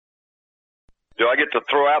Do I get to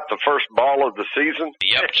throw out the first ball of the season?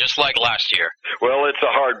 Yep, just like last year. Well, it's a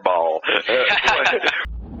hard ball.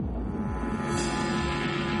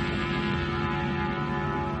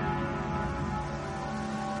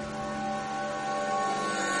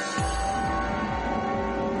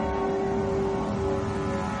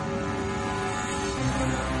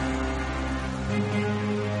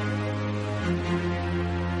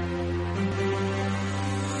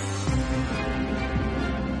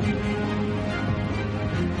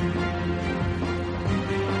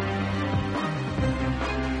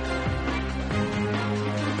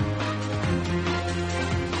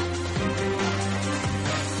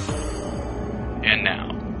 And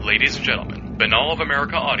now, ladies and gentlemen, Binnall of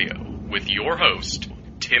America Audio, with your host,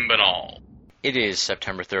 Tim Binnall. It is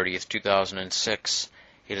September 30th, 2006.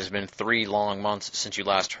 It has been 3 long months since you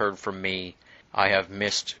last heard from me. I have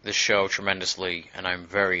missed the show tremendously, and I'm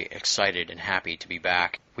very excited and happy to be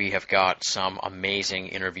back. We have got some amazing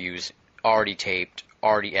interviews already taped,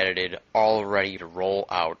 already edited, all ready to roll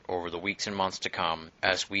out over the weeks and months to come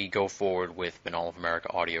as we go forward with Binnall of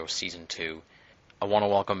America Audio Season 2. I want to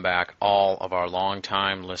welcome back all of our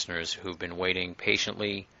longtime listeners who've been waiting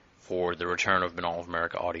patiently for the return of Binnall of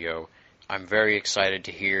America Audio. I'm very excited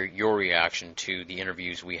to hear your reaction to the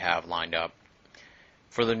interviews we have lined up.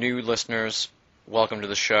 For the new listeners, welcome to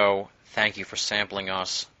the show. Thank you for sampling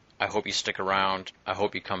us. I hope you stick around. I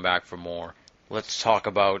hope you come back for more. Let's talk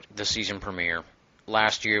about the season premiere.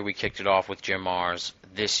 Last year we kicked it off with Jim Marrs.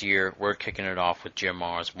 This year we're kicking it off with Jim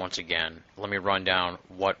Marrs once again. Let me run down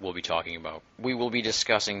what we'll be talking about. We will be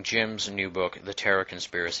discussing Jim's new book, The Terror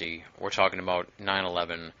Conspiracy. We're talking about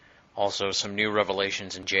 9/11. Also some new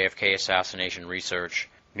revelations in JFK assassination research.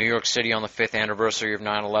 New York City on the 5th anniversary of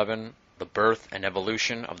 9/11. The birth and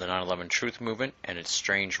evolution of the 9/11 truth movement and its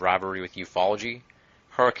strange rivalry with ufology.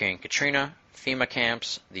 Hurricane Katrina, FEMA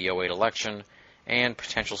camps, the 2008 election, and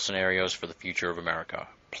potential scenarios for the future of America.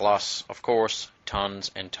 Plus, of course, tons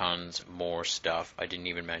and tons more stuff I didn't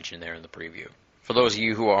even mention there in the preview. For those of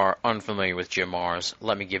you who are unfamiliar with Jim Marrs,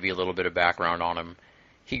 let me give you a little bit of background on him.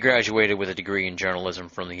 He graduated with a degree in journalism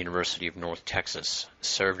from the University of North Texas,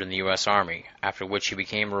 served in the U.S. Army, after which he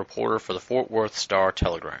became a reporter for the Fort Worth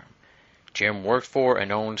Star-Telegram. Jim worked for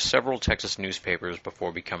and owned several Texas newspapers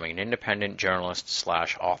before becoming an independent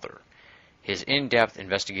journalist/author. His in-depth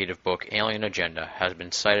investigative book, Alien Agenda, has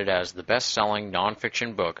been cited as the best-selling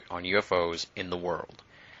nonfiction book on UFOs in the world.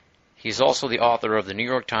 He is also the author of the New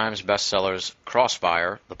York Times bestsellers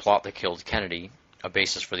Crossfire, The Plot That Killed Kennedy, a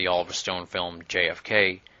basis for the Oliver Stone film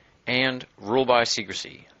JFK, and Rule by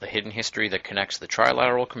Secrecy, the hidden history that connects the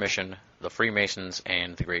Trilateral Commission, the Freemasons,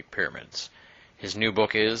 and the Great Pyramids. His new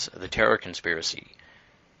book is The Terror Conspiracy,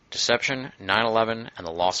 Deception, 9/11, and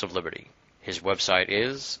the Loss of Liberty. His website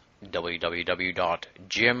is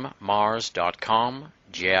www.jimmarrs.com,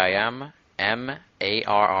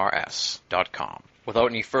 JIMMARRS.com.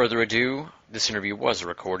 Without any further ado, this interview was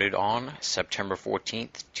recorded on September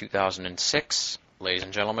 14th, 2006. Ladies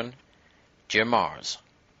and gentlemen, Jim Marrs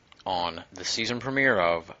on the season premiere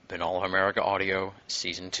of Binnall of America Audio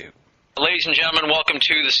Season 2. Ladies and gentlemen, welcome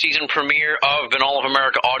to the season premiere of Binnall of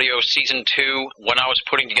America Audio Season 2. When I was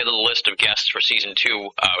putting together the list of guests for Season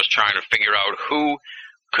 2, I was trying to figure out who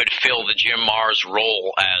could fill the Jim Marrs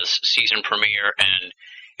role as season premiere, and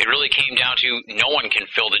it really came down to no one can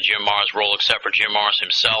fill the Jim Marrs role except for Jim Marrs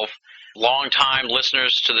himself. Long-time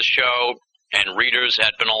listeners to the show and readers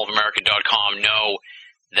at BinnallofAmerica.com know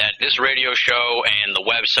that this radio show and the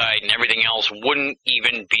website and everything else wouldn't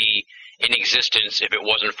even be in existence if it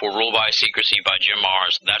wasn't for Rule by Secrecy by Jim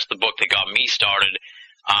Marrs. That's the book that got me started.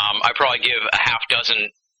 I probably give a half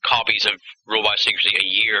dozen copies of Rule by Secrecy a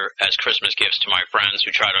year as Christmas gifts to my friends who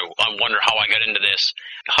try to wonder how I got into this.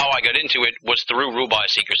 How I got into it was through Rule by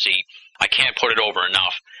Secrecy. I can't put it over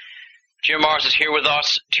enough. Jim Marrs is here with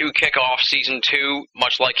us to kick off Season 2.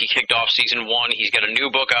 Much like he kicked off Season 1, he's got a new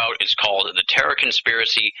book out. It's called The Terror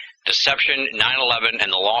Conspiracy, Deception, 9/11,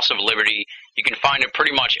 and the Loss of Liberty. You can find it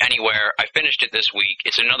pretty much anywhere. I finished it this week.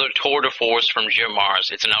 It's another tour de force from Jim Marrs.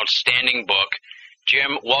 It's an outstanding book.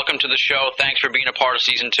 Jim, welcome to the show. Thanks for being a part of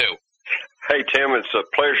Season 2. Hey, Tim, it's a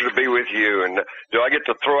pleasure to be with you. And do I get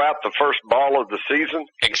to throw out the first ball of the season?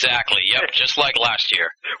 Exactly. Yep, just like last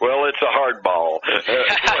year. Well, it's a hard ball.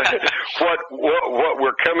 What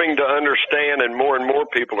we're coming to understand, and more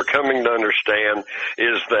people are coming to understand,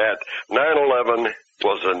 is that 9/11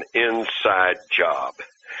 was an inside job.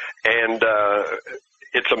 And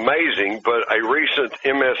it's amazing, but a recent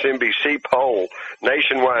MSNBC poll,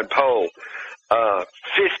 nationwide poll,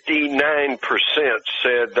 59%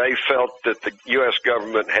 said they felt that the U.S.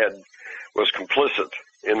 government was complicit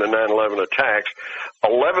in the 9/11 attacks.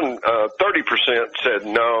 30% said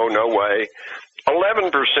no way.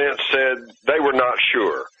 11% said they were not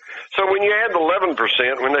sure. So when you add the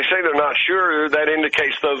 11%, when they say they're not sure, that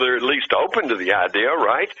indicates, though, they're at least open to the idea,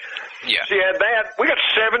 right? Yeah. So you add that, we got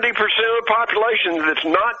 70% of the population that's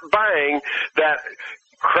not buying that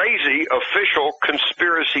crazy official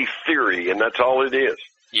conspiracy theory, and that's all it is.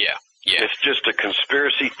 Yeah. It's just a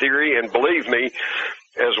conspiracy theory, and believe me,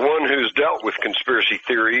 as one who's dealt with conspiracy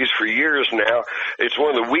theories for years now, it's one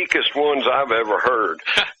of the weakest ones I've ever heard.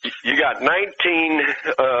 You got 19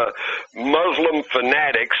 Muslim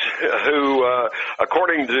fanatics who,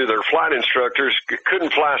 according to their flight instructors,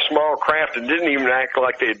 couldn't fly small craft and didn't even act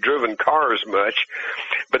like they had driven cars much,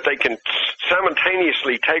 but they can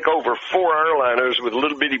simultaneously take over 4 airliners with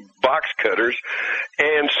little bitty box cutters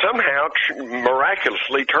and somehow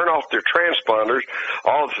miraculously turn off their transponders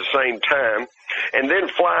all at the same time, and then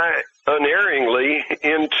fly unerringly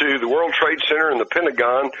into the World Trade Center and the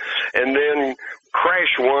Pentagon, and then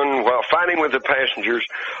crash one while fighting with the passengers,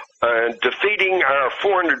 defeating our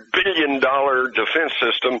 $400 billion defense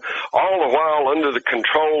system, all the while under the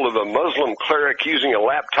control of a Muslim cleric using a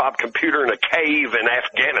laptop computer in a cave in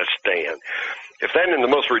Afghanistan. If that isn't the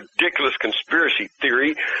most ridiculous conspiracy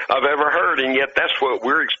theory I've ever heard, and yet that's what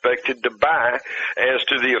we're expected to buy as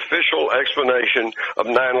to the official explanation of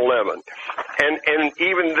 9/11. And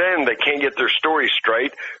even then, they can't get their story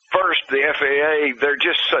straight. First, the FAA, they're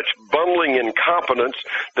just such bumbling incompetence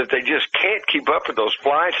that they just can't keep up with those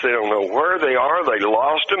flights. They don't know where they are. They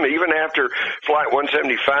lost them. Even after Flight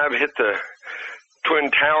 175 hit the Twin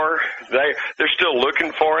Tower, they're still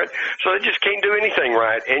looking for it. So they just can't do anything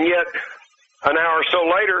right. And yet, an hour or so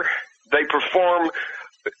later, they perform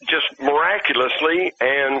just miraculously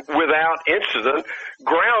and without incident,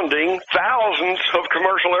 grounding thousands of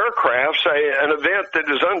commercial aircraft, an event that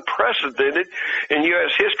is unprecedented in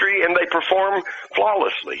U.S. history, and they perform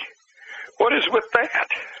flawlessly. What is with that?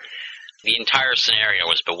 The entire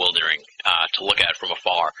scenario is bewildering to look at from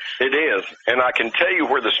afar. It is, and I can tell you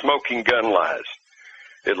where the smoking gun lies.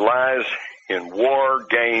 It lies in war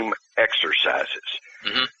game exercises.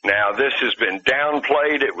 Mm-hmm. Now, this has been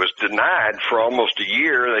downplayed. It was denied for almost a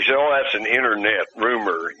year. They said, oh, that's an internet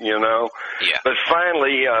rumor, you know. Yeah. But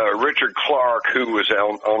finally, Richard Clark, who was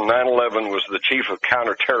on 9/11, was the chief of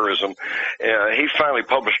counterterrorism. He finally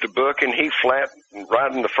published a book, and he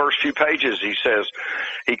right in the first few pages, he says,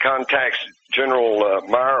 he contacts General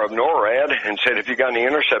Meyer of NORAD and said, have you got any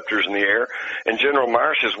interceptors in the air? And General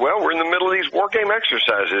Meyer says, well, we're in the middle of these war game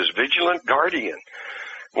exercises, Vigilant Guardian.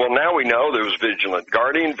 Well, now we know there was Vigilant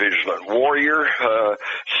Guardian, Vigilant Warrior,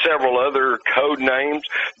 several other code names.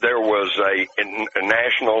 There was a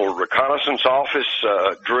National Reconnaissance Office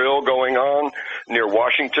drill going on near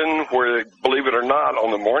Washington where, believe it or not,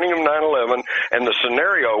 on the morning of 9/11, and the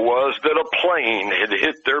scenario was that a plane had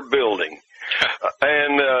hit their building.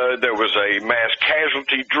 And there was a mass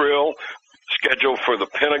casualty drill scheduled for the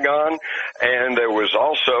Pentagon, and there was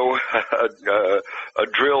also a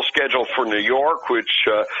drill scheduled for New York, which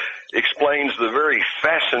explains the very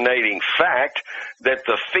fascinating fact that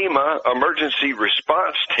the FEMA emergency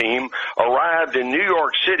response team arrived in New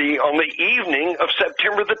York City on the evening of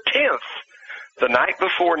September the 10th. The night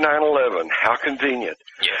before 9/11. How convenient.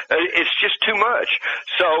 Yeah. It's just too much.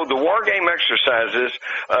 So the war game exercises,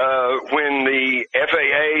 when the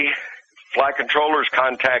FAA flight controllers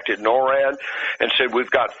contacted NORAD and said, we've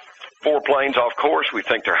got 4 planes off course. We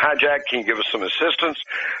think they're hijacked. Can you give us some assistance?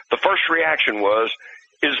 The first reaction was,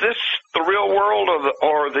 is this the real world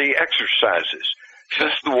or the exercises? Is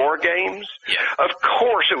this the war games? Yeah. Of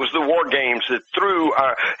course it was the war games that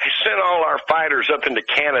sent all our fighters up into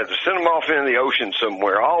Canada, sent them off into the ocean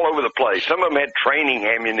somewhere, all over the place. Some of them had training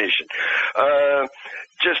ammunition.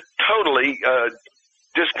 Just totally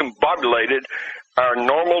discombobulated our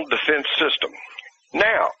normal defense system.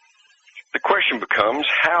 Now, the question becomes,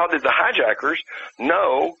 how did the hijackers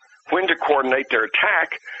know when to coordinate their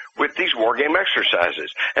attack with these war game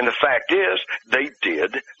exercises? And the fact is, they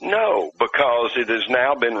did know, because it has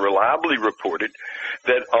now been reliably reported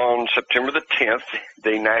that on September the 10th,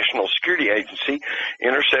 the National Security Agency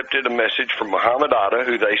intercepted a message from Mohammed Atta,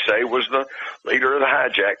 who they say was the leader of the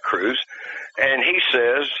hijack crews, and he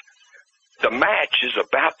says, the match is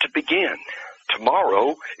about to begin.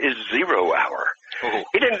 Tomorrow is 0 hour. Ooh.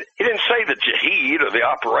 He didn't say the jihad or the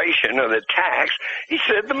operation or the attacks. He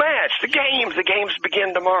said the match, the games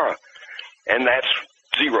begin tomorrow. And that's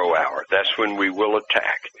 0 hour. That's when we will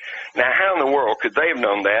attack. Now, how in the world could they have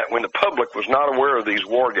known that when the public was not aware of these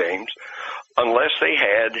war games unless they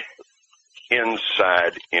had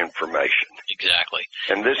inside information. Exactly.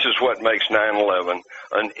 And this is what makes 9/11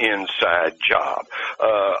 an inside job,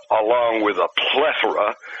 along with a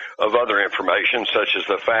plethora of other information, such as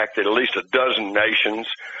the fact that at least a dozen nations,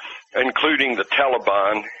 including the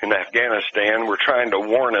Taliban in Afghanistan, were trying to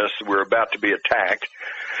warn us we're about to be attacked.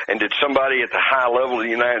 And did somebody at the high level of the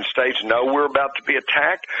United States know we're about to be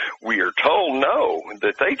attacked? We are told no,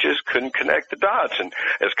 that they just couldn't connect the dots. And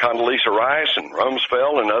as Condoleezza Rice and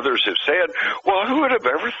Rumsfeld and others have said, well, who would have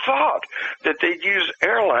ever thought that they'd use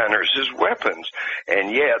airliners as weapons?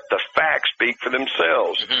 And yet the facts speak for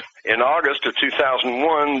themselves. Mm-hmm. In August of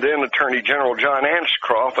 2001, then Attorney General John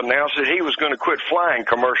Ashcroft announced that he was going to quit flying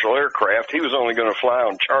commercial aircraft. He was only going to fly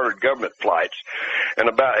on chartered government flights.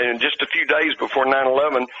 And just a few days before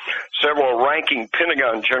 9/11, several ranking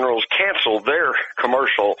Pentagon generals canceled their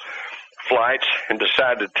commercial flights and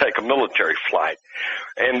decided to take a military flight.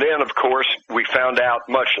 And then, of course, we found out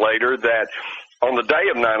much later that on the day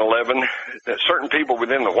of 9/11, that certain people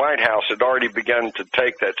within the White House had already begun to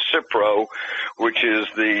take that Cipro, which is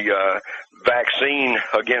the vaccine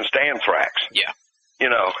against anthrax. Yeah. You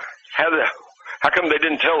know, how come they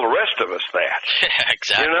didn't tell the rest of us that?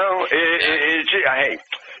 Exactly. You know, hey,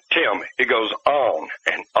 Tim, it goes on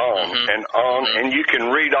and on mm-hmm. and on, mm-hmm. and you can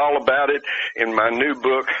read all about it in my new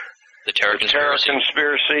book, The Terror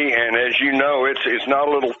Conspiracy, and as you know, it's not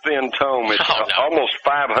a little thin tome. It's almost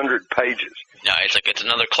 500 pages. No, it's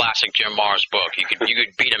another classic Jim Marrs book. You could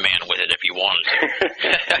beat a man with it if you wanted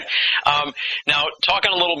to. Now,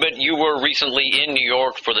 talking a little bit, you were recently in New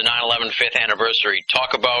York for the 9/11 5th anniversary.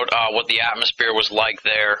 Talk about what the atmosphere was like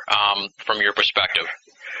there from your perspective.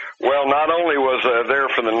 Well, not only was I there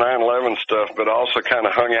for the 9/11 stuff, but also kind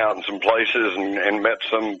of hung out in some places and met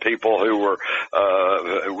some people who were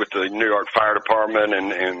with the New York Fire Department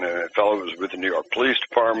and a fellow was with the New York Police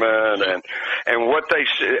Department and what they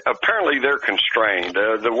apparently they're constrained.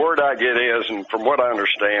 The word I get is, and from what I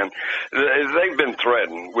understand, they've been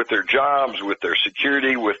threatened with their jobs, with their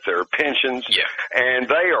security, with their pensions, and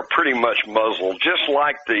they are pretty much muzzled, just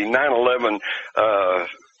like the 9/11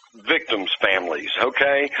 victims' families,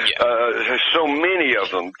 okay? So many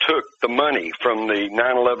of them took the money from the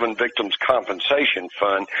 9/11 Victims Compensation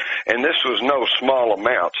Fund, and this was no small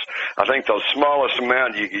amounts. I think the smallest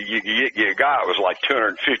amount you got was like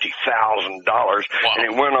 $250,000, and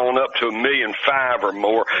it went on up to $1.5 million or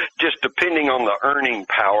more, just depending on the earning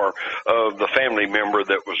power of the family member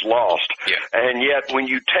that was lost. And yet, when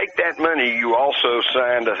you take that money, you also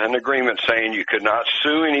signed an agreement saying you could not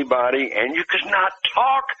sue anybody, and you could not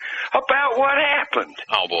talk about what happened.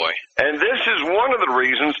 Oh, boy. And this is one of the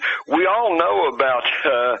reasons we all know about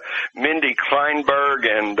Mindy Kleinberg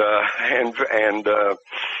and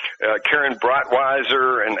Karen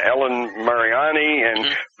Breitweiser and Ellen Mariani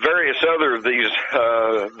and various other of these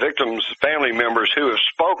victims' family members who have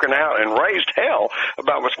spoken out and raised hell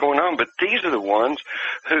about what's going on, but these are the ones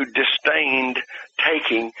who disdained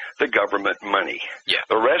taking the government money.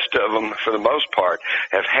 The rest of them, for the most part,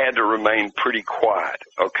 have had to remain pretty quiet,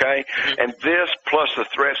 okay? And this, plus the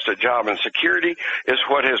threats to job and security, is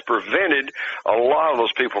what has prevented a lot of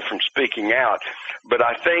those people from speaking out. But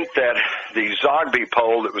I think that the Zogby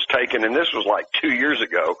poll that was taken, and this was like 2 years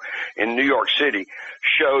ago in New York City,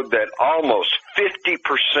 showed that almost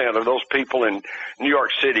 50% of those people in New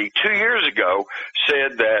York City 2 years ago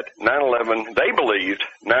said that 9/11, they believed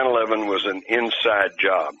 9/11 was an inside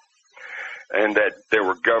job and that there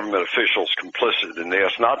were government officials complicit in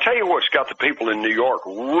this. And I'll tell you what's got the people in New York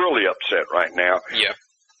really upset right now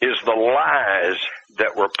is the lies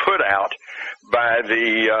that were put out by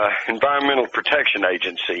the Environmental Protection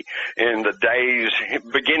Agency in the days,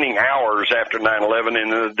 beginning hours after 9/11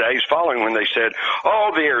 and in the days following when they said,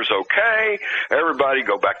 oh, the air's okay, everybody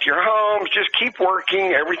go back to your homes, just keep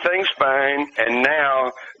working, everything's fine. And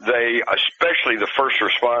now they, especially the first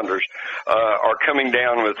responders, are coming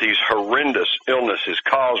down with these horrendous illnesses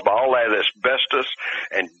caused by all that asbestos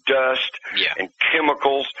and dust and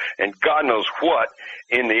chemicals and God knows what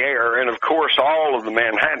in the air. And, of course, all of the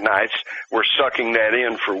Manhattanites were sucking that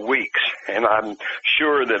in for weeks. And I'm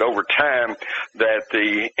sure that over time that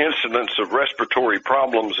the incidence of respiratory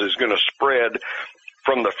problems is going to spread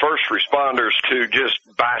from the first responders to just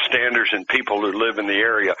bystanders and people who live in the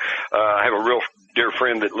area. I have a real dear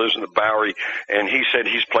friend that lives in the Bowery, and he said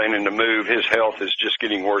he's planning to move. His health is just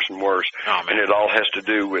getting worse and worse, and it all has to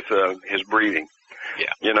do with his breathing.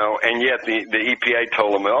 You know, and yet the EPA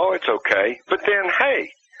told him, oh, it's okay. But then, hey,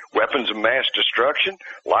 weapons of mass destruction,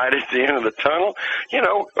 light at the end of the tunnel. You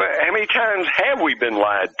know, how many times have we been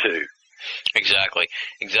lied to? Exactly.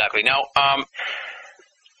 Now,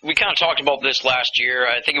 we kind of talked about this last year.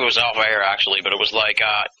 I think it was off air, actually, but it was like,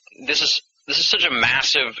 this is such a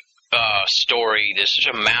massive story. There's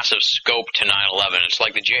such a massive scope to 9/11. It's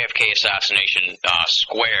like the JFK assassination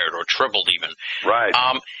squared or tripled even. Right.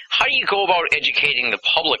 How do you go about educating the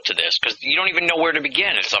public to this? Because you don't even know where to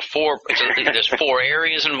begin. There's 4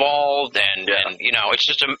 areas involved, and you know,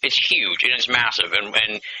 it's huge and it's massive.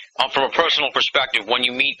 And from a personal perspective, when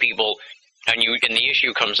you meet people and the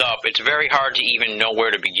issue comes up, it's very hard to even know where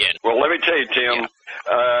to begin. Well, let me tell you, Tim,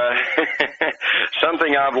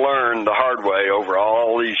 something I've learned the hard way over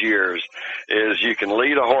all these years is you can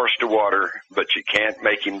lead a horse to water, but you can't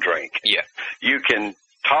make him drink. Yeah. You can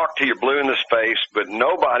talk to your blue in the face, but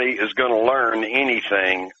nobody is going to learn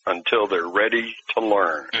anything until they're ready to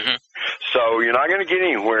learn. Mm-hmm. So you're not going to get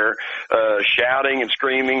anywhere shouting and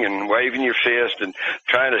screaming and waving your fist and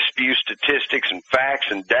trying to spew statistics and facts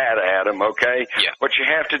and data at them, okay? Yeah. What you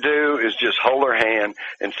have to do is just hold their hand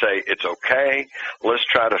and say, it's okay, let's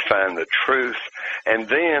try to find the truth. And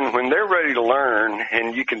then when they're ready to learn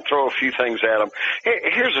and you can throw a few things at them,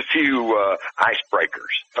 here's a few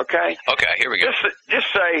icebreakers, okay? Okay, here we go. Just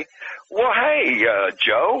say, well, hey,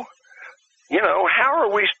 Joe, you know, how are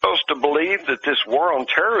we supposed to believe that this war on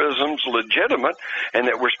terrorism's legitimate and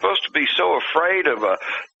that we're supposed to be so afraid of a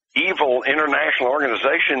evil international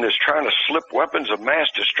organization that's trying to slip weapons of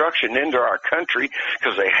mass destruction into our country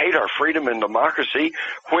because they hate our freedom and democracy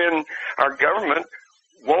when our government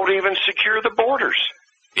won't even secure the borders?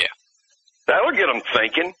 Yeah. That'll get them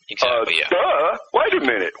thinking. Exactly, yeah. Duh. Wait a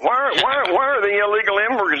minute. Why are the illegal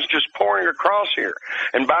immigrants just pouring across here?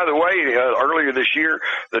 And by the way, earlier this year,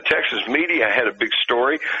 the Texas media had a big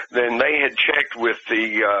story. Then they had checked with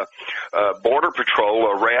the Border Patrol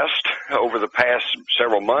arrest over the past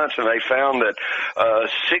several months, and they found that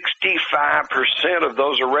 65% of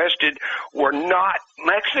those arrested were not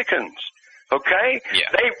Mexicans. Okay? Yeah.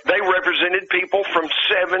 They represented people from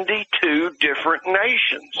 72 different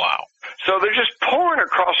nations. Wow. So they're just pouring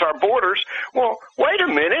across our borders. Well, wait a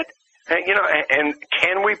minute. You know, and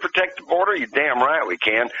can we protect the border? You're damn right we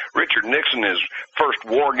can. Richard Nixon, his first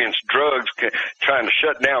war against drugs, trying to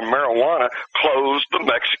shut down marijuana, closed the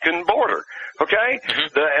Mexican border. Okay?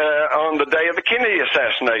 Mm-hmm. On the day of the Kennedy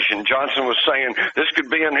assassination, Johnson was saying this could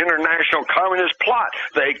be an international communist plot.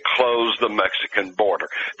 They closed the Mexican border.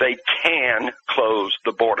 They can close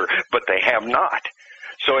the border, but they have not.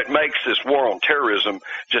 So it makes this war on terrorism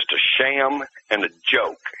just a sham and a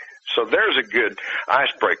joke. So there's a good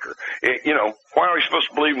icebreaker. You know, why are we supposed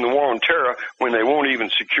to believe in the war on terror when they won't even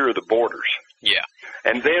secure the borders? Yeah.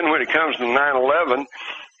 And then when it comes to 9/11,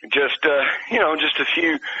 just a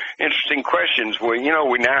few interesting questions. We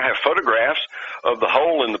now have photographs of the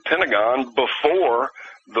hole in the Pentagon before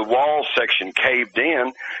the wall section caved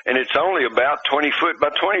in, and it's only about 20 foot by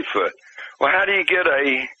 20 foot. Well, how do you get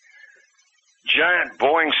a giant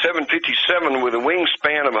Boeing 757 with a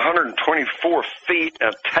wingspan of 124 feet,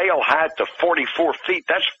 a tail height of 44 feet?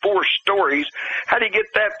 That's 4 stories. How do you get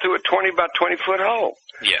that through a 20 by 20 foot hole?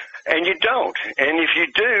 Yeah. And you don't. And if you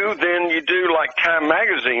do, then you do like Time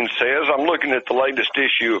Magazine says. I'm looking at the latest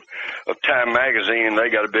issue of Time Magazine, and they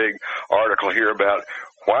got a big article here about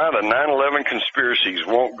why the 9/11 conspiracies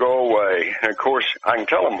won't go away. And, of course, I can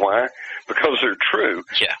tell them why, because they're true.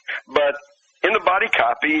 Yeah. But in the body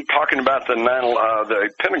copy, talking about the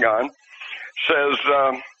Pentagon, says,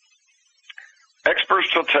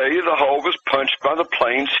 experts will tell you the hole was punched by the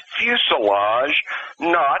plane's fuselage,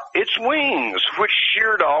 not its wings, which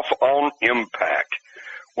sheared off on impact.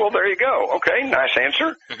 Well, there you go. Okay, nice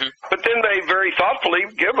answer. Mm-hmm. But then they very thoughtfully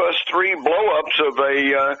give us 3 blow-ups of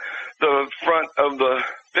the front of the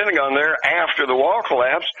Pentagon there after the wall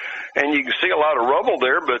collapsed, and you can see a lot of rubble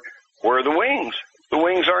there, but where are the wings? The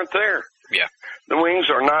wings aren't there. Yeah. The wings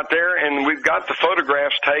are not there, and we've got the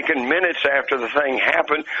photographs taken minutes after the thing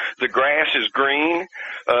happened. The grass is green.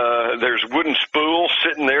 There's wooden spools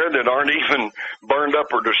sitting there that aren't even burned up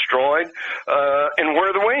or destroyed. And where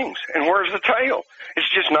are the wings? And where's the tail? It's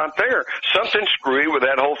just not there. Something's screwy with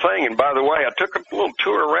that whole thing. And by the way, I took a little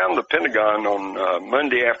tour around the Pentagon on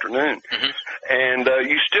Monday afternoon, mm-hmm. and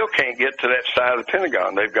you still can't get to that side of the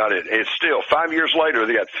Pentagon. They've got it. It's still 5 years later.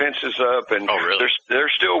 They got fences up, and really? they're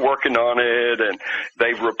still working on it, and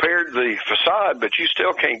they've repaired the facade, but you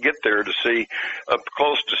still can't get there to see up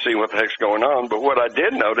close to see what the heck's going on. But what I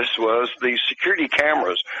did notice was the security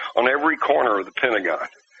cameras on every corner of the Pentagon.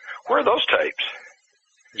 Where are those tapes?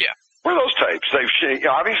 Yeah. Where are those tapes?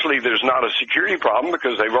 Obviously there's not a security problem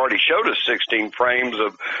because they've already showed us 16 frames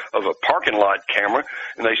of a parking lot camera,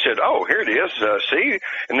 and they said, oh, here it is, see?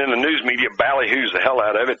 And then the news media ballyhoos the hell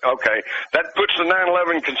out of it. Okay, that puts the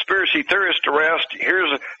 9/11 conspiracy theorist to rest.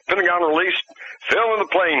 Here's a Pentagon release, film of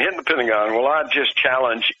the plane hitting the Pentagon. Well, I just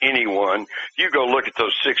challenge anyone. You go look at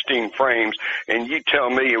those 16 frames, and you tell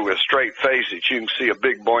me with a straight face that you can see a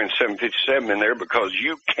big Boeing 757 in there, because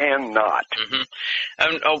you cannot. Mm-hmm.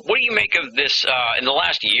 And what do you make of this? In the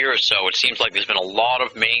last year or so, it seems like there's been a lot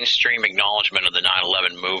of mainstream acknowledgement of the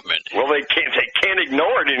 9/11 movement. Well, they can't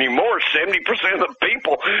ignore it anymore. 70% of the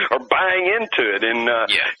people are buying into it, and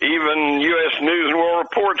even U.S. News and World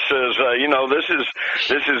Report says,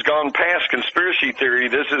 this has gone past conspiracy theory.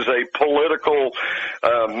 This is a political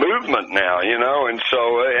movement now, and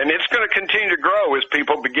so and it's going to continue to grow as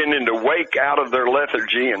people beginning to wake out of their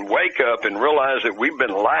lethargy and wake up and realize that we've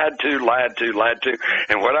been lied to.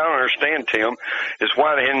 And what I don't understand, Tim, is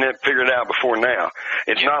why they hadn't figured it out before now.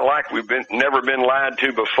 It's not like we've never been lied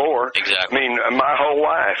to before. Exactly. I mean, my whole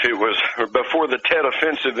life, it was before the Tet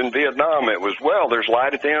Offensive in Vietnam, it was, well, there's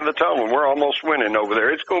light at the end of the tunnel. We're almost winning over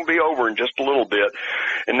there. It's going to be over in just a little bit.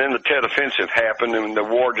 And then the Tet Offensive happened, and the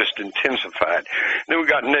war just intensified. Then we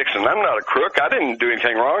got Nixon. I'm not a crook. I didn't do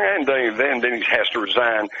anything wrong. I didn't do anything. Then he has to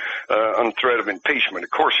resign on threat of impeachment.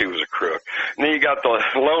 Of course he was a crook. And then you got the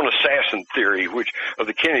lone assassin theory, of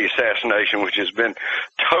the Kennedy assassination, which has been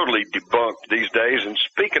totally debunked these days. And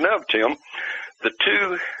speaking of, Tim, the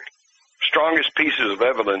two strongest pieces of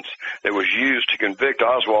evidence that was used to convict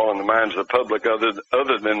Oswald in the minds of the public,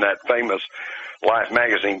 other than that famous Life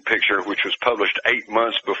magazine picture, which was published 8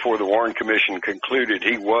 months before the Warren Commission concluded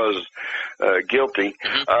he was guilty,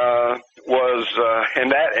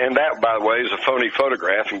 and that, by the way, is a phony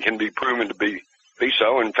photograph and can be proven to be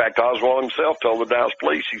so. In fact, Oswald himself told the Dallas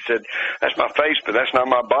police, he said, that's my face, but that's not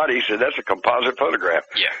my body. He said, that's a composite photograph.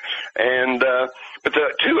 Yeah. And, but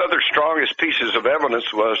the two other strongest pieces of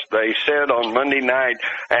evidence was they said on Monday night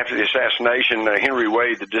after the assassination, Henry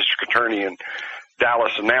Wade, the district attorney in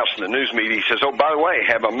Dallas, announced in the news media, he says, oh, by the way,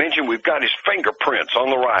 have I mentioned we've got his fingerprints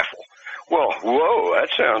on the rifle? Well, whoa, that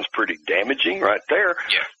sounds pretty damaging right there.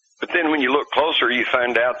 Yeah. But then when you look closer, you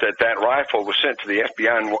find out that rifle was sent to the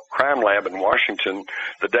FBI crime lab in Washington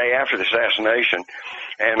the day after the assassination.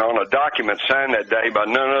 And on a document signed that day by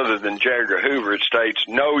none other than J. Edgar Hoover, it states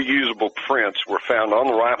no usable prints were found on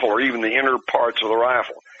the rifle or even the inner parts of the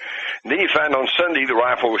rifle. And then you find on Sunday the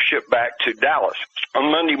rifle was shipped back to Dallas.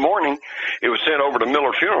 On Monday morning, it was sent over to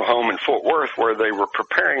Miller Funeral Home in Fort Worth, where they were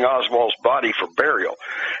preparing Oswald's body for burial.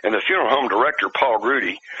 And the funeral home director, Paul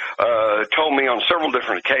Grudy, told me on several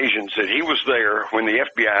different occasions that he was there when the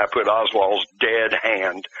FBI put Oswald's dead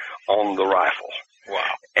hand on the rifle. Wow.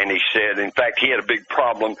 And he said, in fact, he had a big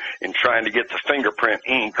problem in trying to get the fingerprint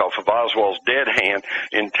ink off of Oswald's dead hand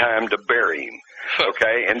in time to bury him.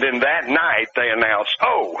 Okay, and then that night they announced,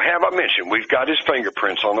 oh, have I mentioned, we've got his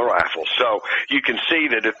fingerprints on the rifle. So you can see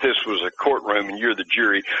that if this was a courtroom and you're the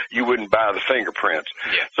jury, you wouldn't buy the fingerprints.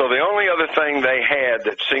 Yeah. So the only other thing they had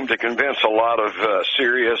that seemed to convince a lot of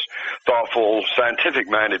serious, thoughtful,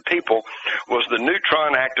 scientific-minded people was the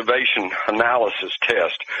neutron activation analysis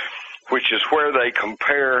test, which is where they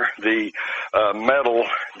compare the metal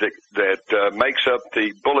that makes up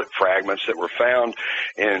the bullet fragments that were found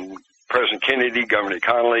in President Kennedy, Governor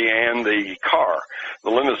Connally, and the car, the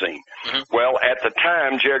limousine. Mm-hmm. Well, at the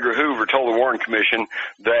time, J. Edgar Hoover told the Warren Commission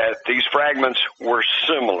that these fragments were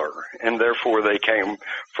similar, and therefore they came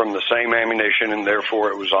from the same ammunition, and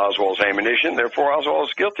therefore it was Oswald's ammunition, therefore Oswald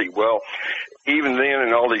was guilty. Well, even then,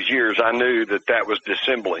 in all these years, I knew that was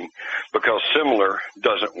dissembling, because similar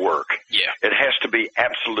doesn't work. Yeah. It has to be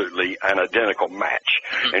absolutely an identical match.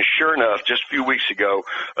 Mm-hmm. And sure enough, just a few weeks ago,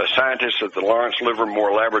 a scientist at the Lawrence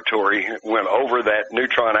Livermore Laboratory went over that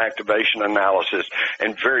neutron activation analysis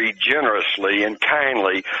and very generously and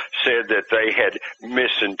kindly said that they had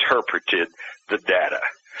misinterpreted the data.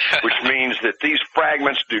 Which means that these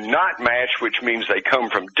fragments do not match, which means they come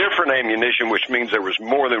from different ammunition, which means there was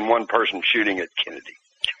more than one person shooting at Kennedy.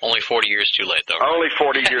 Only 40 years too late, though. Right? Only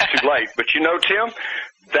 40 years too late. But you know, Tim,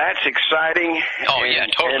 that's exciting. Oh, yeah,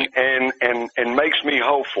 totally. And makes me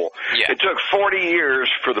hopeful. Yeah. It took 40 years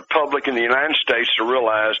for the public in the United States to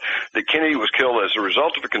realize that Kennedy was killed as a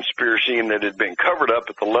result of a conspiracy and that it had been covered up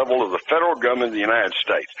at the level of the federal government of the United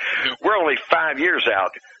States. Mm-hmm. We're only 5 years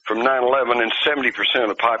out from 9/11, and 70% of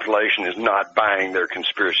the population is not buying their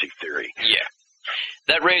conspiracy theory. Yeah.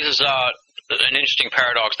 That raises an interesting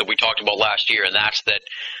paradox that we talked about last year, and that's that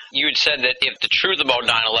you had said that if the truth about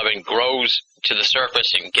 9/11 grows to the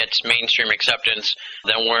surface and gets mainstream acceptance,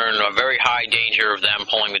 then we're in a very high danger of them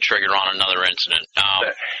pulling the trigger on another incident.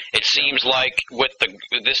 It seems like with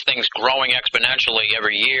this thing's growing exponentially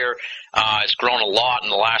every year, it's grown a lot in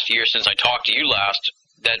the last year since I talked to you last,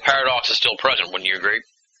 that paradox is still present. Wouldn't you agree?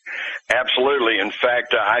 Absolutely. In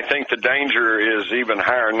fact, I think the danger is even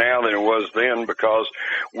higher now than it was then, because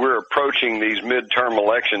we're approaching these midterm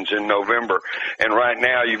elections in November. And right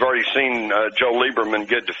now, you've already seen Joe Lieberman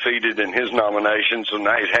get defeated in his nomination, so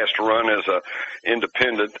now he has to run as a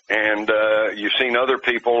independent. And you've seen other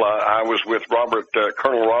people. I was with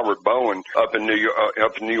Colonel Robert Bowen up in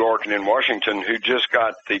New York and in Washington, who just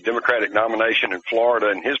got the Democratic nomination in Florida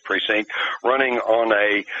in his precinct, running on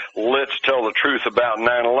a "Let's Tell the Truth About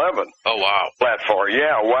 9/11." Oh, wow. Platform.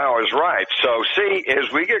 Yeah, wow is right. So, see,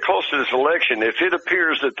 as we get close to this election, if it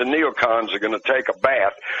appears that the neocons are going to take a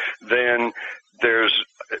bath, then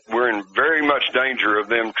we're in very much danger of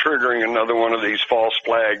them triggering another one of these false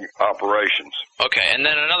flag operations. Okay, and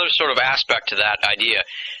then another sort of aspect to that idea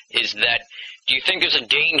is that, do you think there's a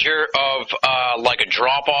danger of like a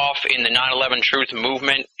drop-off in the 9/11 truth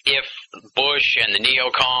movement if Bush and the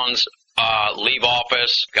neocons leave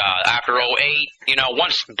office after 2008? You know,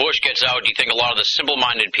 once Bush gets out, do you think a lot of the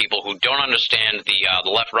simple-minded people who don't understand the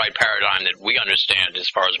left-right paradigm that we understand as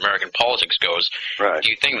far as American politics goes, right, do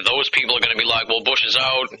you think those people are going to be like, well, Bush is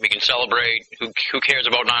out, we can celebrate, who cares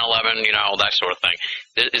about 9/11, you know, that sort of thing?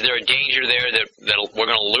 Is there a danger there that we're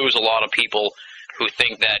going to lose a lot of people who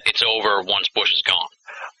think that it's over once Bush is gone?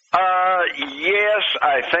 Yes,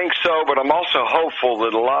 I think so, but I'm also hopeful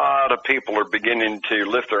that a lot of people are beginning to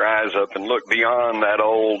lift their eyes up and look beyond that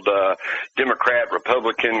old Democrat,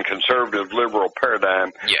 Republican, conservative, liberal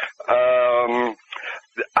paradigm. Yeah.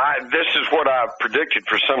 This is what I've predicted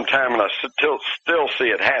for some time, and I still see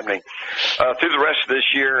it happening. Through the rest of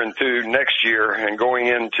this year and through next year and going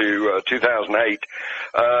into 2008,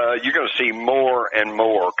 you're going to see more and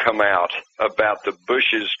more come out about the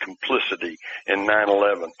Bush's complicity in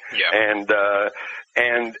 9/11. Yeah.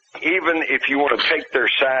 And even if you want to take their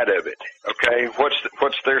side of it, okay,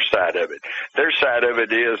 what's their side of it? Their side of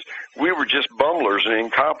it is we were just bumblers and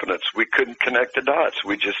incompetents. We couldn't connect the dots.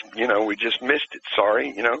 We just missed it.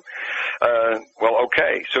 Sorry, well,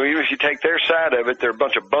 okay. So even if you take their side of it, they're a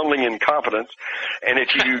bunch of bumbling incompetents. And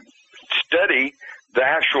if you study the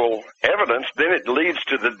actual evidence, then it leads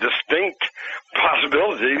to the distinct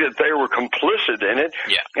possibility that they were complicit in it.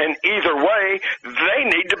 Yeah. And either way, they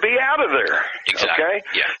need to be out of there. Exactly. Okay?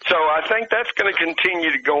 Yeah. So I think that's going to continue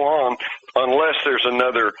to go on unless there's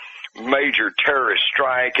another major terrorist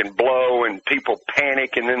strike and blow and people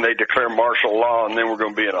panic and then they declare martial law, and then we're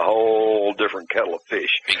going to be in a whole different kettle of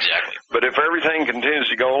fish. Exactly. But if everything continues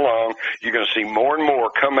to go along, you're going to see more and more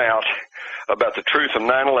come out about the truth of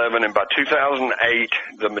 9/11, and by 2008,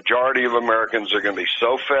 the majority of Americans are going to be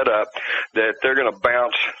so fed up that they're going to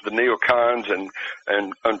bounce the neocons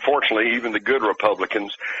and unfortunately even the good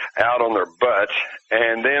Republicans out on their butts.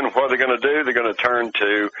 And then what they're going to do, they're going to turn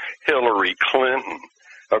to Hillary Clinton.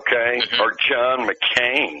 Okay, mm-hmm. or John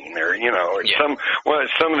McCain, or yeah.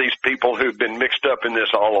 some of these people who've been mixed up in this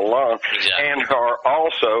all along, exactly. and are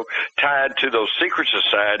also tied to those secret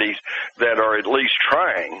societies that are at least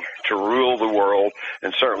trying to rule the world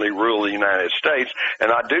and certainly rule the United States.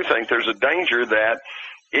 And I do think there's a danger that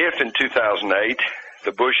if in 2008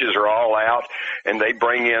 the Bushes are all out and they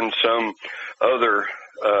bring in some other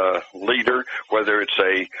leader, whether it's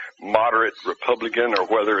a moderate Republican or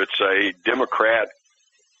whether it's a Democrat.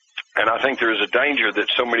 And I think there is a danger that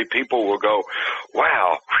so many people will go,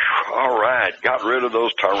 wow, all right, got rid of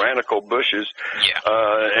those tyrannical Bushes,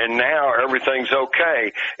 and now everything's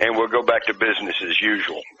okay, and we'll go back to business as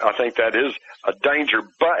usual. I think that is a danger,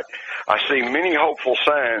 but I see many hopeful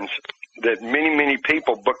signs that many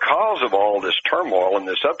people, because of all this turmoil and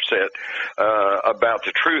this upset about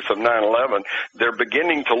the truth of 9/11, they're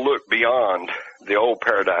beginning to look beyond the old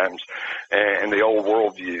paradigms and the old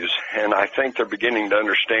worldviews. And I think they're beginning to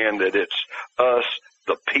understand that it's us,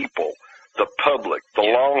 the people, the public, the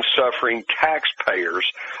long-suffering taxpayers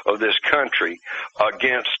of this country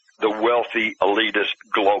against the wealthy, elitist,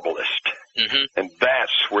 globalist. Mm-hmm. And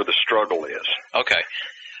that's where the struggle is. Okay.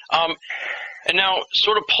 And now,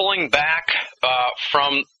 sort of pulling back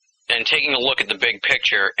from and taking a look at the big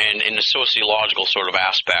picture and in the sociological sort of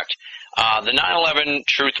aspect, the 9/11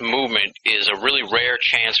 truth movement is a really rare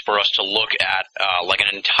chance for us to look at like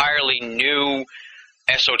an entirely new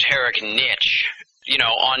esoteric niche.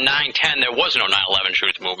 On 9/10 there was no 9/11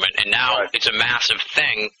 truth movement, and now it's a massive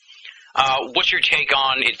thing. What's your take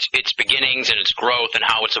on its beginnings and its growth and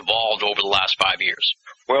how it's evolved over the last 5 years?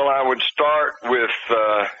 Well, I would start with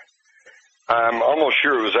I'm almost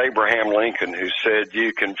sure it was Abraham Lincoln who said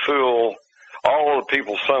you can fool all of the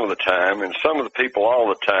people some of the time and some of the people all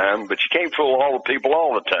the time, but you can't fool all the people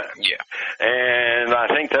all the time. Yeah. And I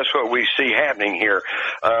think that's what we see happening here,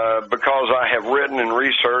 because I have written and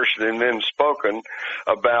researched and then spoken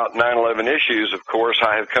about 9/11 issues. Of course,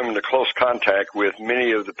 I have come into close contact with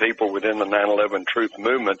many of the people within the 9/11 Truth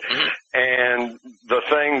Movement. Mm-hmm. And the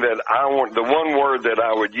thing that the one word that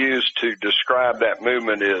I would use to describe that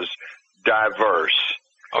movement is diverse.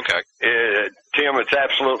 Okay. Tim, it's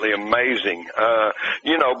absolutely amazing.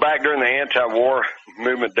 Back during the anti-war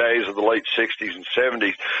movement days of the late 60s and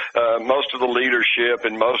 70s, most of the leadership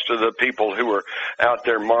and most of the people who were out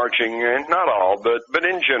there marching, and not all, but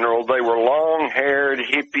in general, they were long-haired,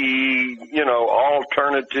 hippie,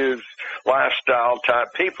 alternative lifestyle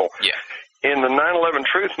type people. Yeah. In the 9/11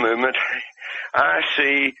 Truth Movement, I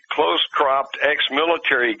see close-cropped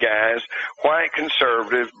ex-military guys, white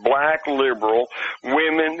conservative, black liberal,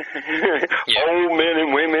 women, old men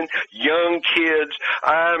and women, young kids.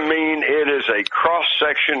 I mean, it is a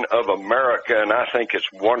cross-section of America, and I think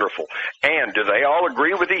it's wonderful. And do they all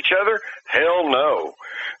agree with each other? Hell no.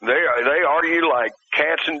 They argue like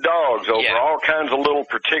cats and dogs over all kinds of little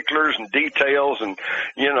particulars and details and,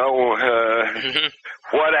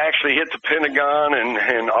 what actually hit the Pentagon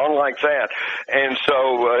and on like that. And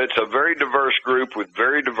so it's a very diverse group with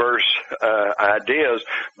very diverse ideas,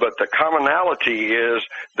 but the commonality is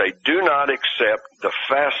they do not accept the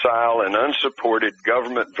facile and unsupported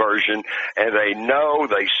government version, and they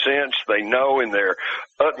know in their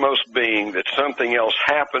utmost being that something else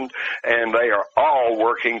happened, and they are all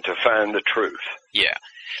working to find the truth. Yeah.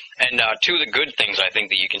 And two of the good things I think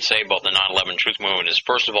that you can say about the 9/11 Truth Movement is,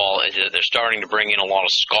 first of all, is that they're starting to bring in a lot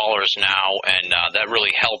of scholars now, and that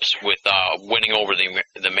really helps with winning over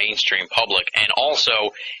the mainstream public. And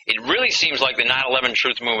also, it really seems like the 9/11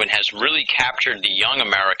 Truth Movement has really captured the young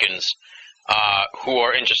Americans who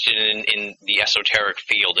are interested in the esoteric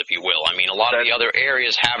field, if you will. I mean, a lot of the other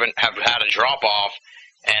areas have had a drop-off,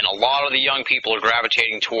 and a lot of the young people are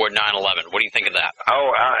gravitating toward 9/11. What do you think of that?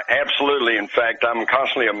 Oh, absolutely. In fact, I'm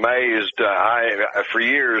constantly amazed. For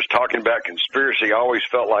years, talking about conspiracy, I always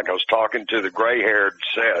felt like I was talking to the gray-haired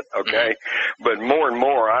set, okay? Mm-hmm. But more and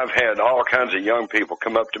more, I've had all kinds of young people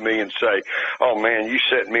come up to me and say, oh, man, you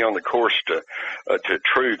set me on the course to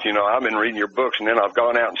truth. I've been reading your books, and then I've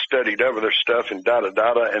gone out and studied other stuff and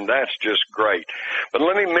da-da-da-da, and that's just great. But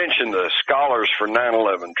let me mention the scholars for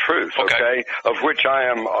 9/11 Truth, okay? Of which I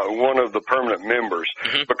am one of the permanent members,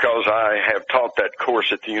 because I have taught that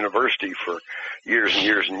course at the university for years and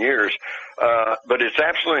years and years. But it's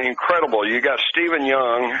absolutely incredible. You got Stephen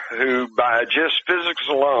Young, who by just physics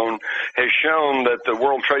alone has shown that the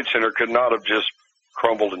World Trade Center could not have just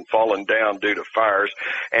crumbled and fallen down due to fires.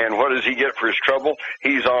 And what does he get for his trouble?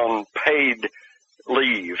 He's on paid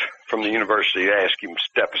leave from the university. They ask him to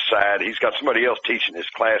step aside. He's got somebody else teaching his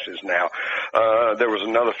classes now. There was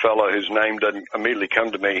another fellow whose name doesn't immediately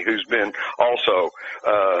come to me who's been also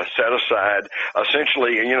set aside.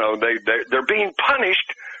 Essentially, they're being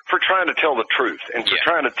punished for trying to tell the truth and for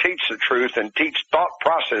trying to teach the truth and teach thought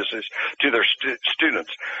processes to their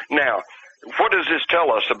students. Now, what does this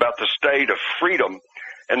tell us about the state of freedom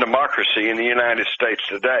and democracy in the United States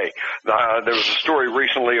today? There was a story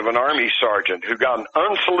recently of an Army sergeant who got an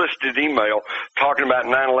unsolicited email talking about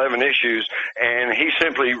 9/11 issues, and he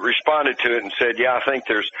simply responded to it and said, I think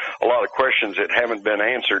there's a lot of questions that haven't been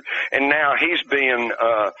answered. And now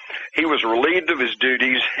he was relieved of his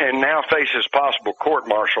duties and now faces possible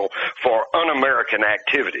court-martial for un-American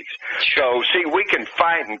activities. So, see, we can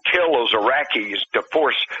fight and kill those Iraqis to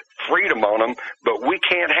force freedom on them, but we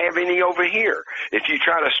can't have any over here. If you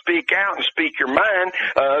try to speak out and speak your mind,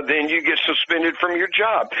 then you get suspended from your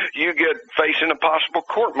job. You get facing a possible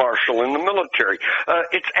court-martial in the military.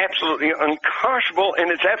 It's absolutely unconscionable,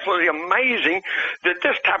 and it's absolutely amazing that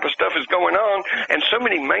this type of stuff is going on, and so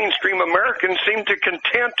many mainstream Americans seem to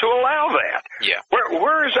content to allow that. Yeah.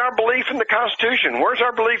 Where is our belief in the Constitution? Where's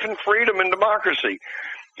our belief in freedom and democracy?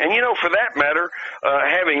 And, for that matter,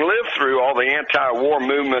 having lived through all the anti-war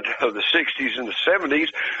movement of the 60s and the 70s,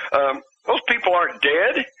 those people aren't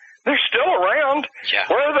dead. They're still around. Yeah.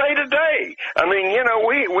 Where are they today? I mean,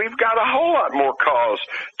 we've got a whole lot more cause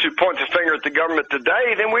to point the finger at the government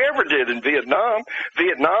today than we ever did in Vietnam.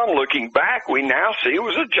 Vietnam, looking back, we now see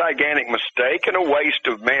was a gigantic mistake and a waste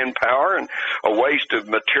of manpower and a waste of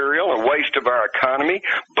material, a waste of our economy.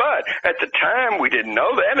 But at the time, we didn't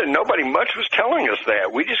know that, and nobody much was telling us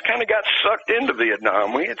that. We just kind of got sucked into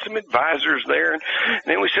Vietnam. We had some advisors there, and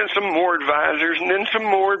then we sent some more advisors, and then some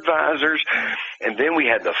more advisors, and then we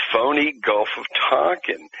had the phony Gulf of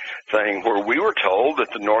Tonkin thing morning where we were told that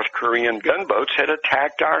the North Korean gunboats had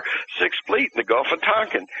attacked our Sixth Fleet in the Gulf of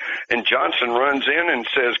Tonkin. And Johnson runs in and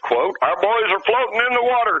says, quote, "Our boys are floating in the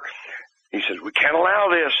water." He says, "We can't allow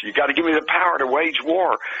this. You got to give me the power to wage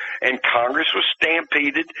war." And Congress was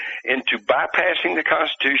stampeded into bypassing the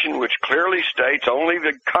Constitution, which clearly states only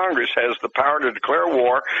the Congress has the power to declare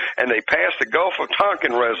war. And they passed the Gulf of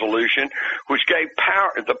Tonkin resolution, which gave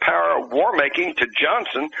the power of war making to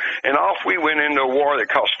Johnson. And off we went into a war that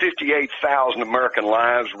cost 58,000 American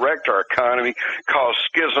lives, wrecked our economy, caused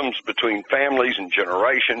schisms between families and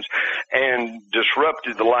generations, and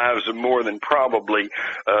disrupted the lives of more than probably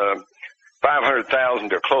 500,000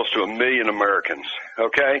 to close to 1 million Americans,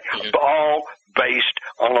 okay? Mm-hmm. All based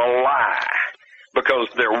on a lie, because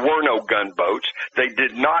there were no gunboats. They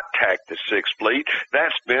did not attack the Sixth Fleet.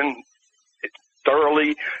 That's been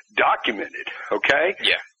thoroughly documented, okay?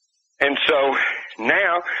 Yeah. And so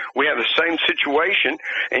now we have the same situation,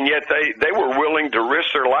 and yet they were willing to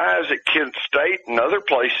risk their lives at Kent State and other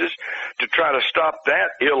places to try to stop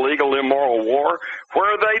that illegal, immoral war.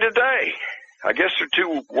 Where are they today? I guess they're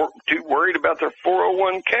too worried about their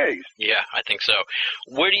 401ks. Yeah, I think so.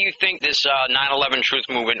 Where do you think this 9/11 Truth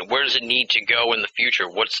Movement, where does it need to go in the future?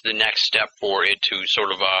 What's the next step for it to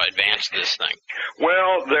sort of advance this thing?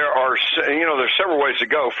 Well, there's several ways to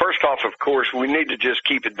go. First off, of course, we need to just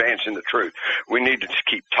keep advancing the truth. We need to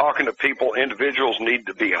keep talking to people. Individuals need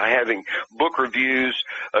to be having book reviews,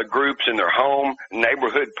 groups in their home,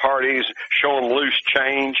 neighborhood parties, showing loose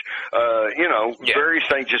change, various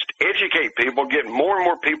things. Just educate people. Get more and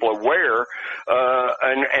more people aware,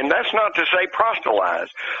 and that's not to say proselytize.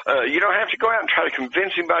 You don't have to go out and try to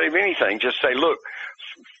convince anybody of anything. Just say, look,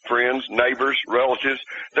 friends, neighbors, relatives,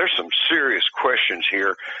 there's some serious questions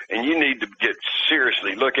here, and you need to get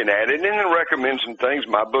seriously looking at it. And then recommend some things.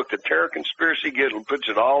 My book, The Terror Conspiracy, puts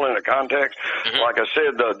it all in a context. Mm-hmm. Like I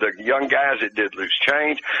said, the young guys that did loose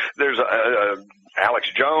change. There's Alex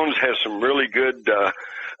Jones has some really good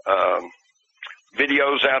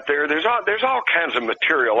videos out there. There's all kinds of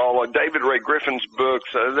material. All of David Ray Griffin's books.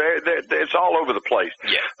 It's all over the place.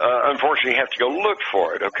 Yeah. Unfortunately, you have to go look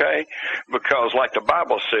for it, okay? Because like the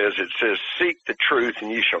Bible says, it says, "Seek the truth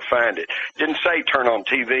and you shall find it." It didn't say turn on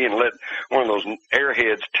TV and let one of those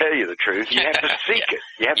airheads tell you the truth. You have to seek it.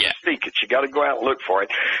 You have to seek it. You got to go out and look for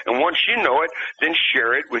it. And once you know it, then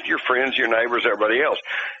share it with your friends, your neighbors, everybody else.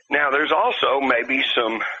 Now, there's also maybe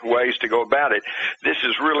some ways to go about it. This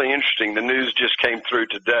is really interesting. The news just came through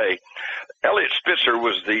today. Elliot Spitzer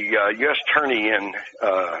was the U.S. attorney in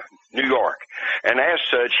New York, and as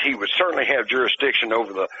such, he would certainly have jurisdiction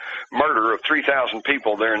over the murder of 3,000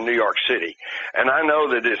 people there in New York City. And I know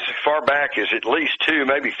that as far back as at least 2,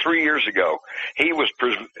 maybe 3 years ago, he was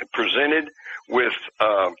presented with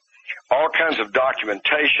all kinds of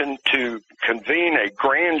documentation to convene a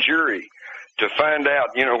grand jury to find out,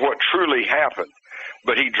 what truly happened.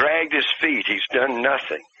 But he dragged his feet. He's done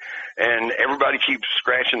nothing. And everybody keeps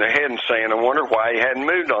scratching their head and saying, I wonder why he hadn't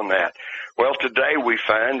moved on that. Well, today we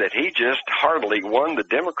find that he just hardly won the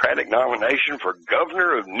Democratic nomination for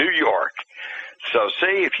governor of New York. So,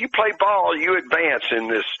 see, if you play ball, you advance in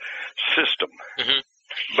this system. Mm-hmm.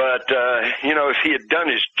 But, if he had done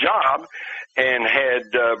his job and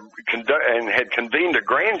had convened a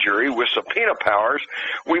grand jury with subpoena powers,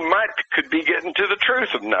 we could be getting to the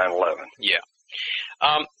truth of 9/11. Yeah.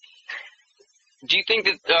 Do you think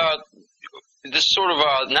that this sort of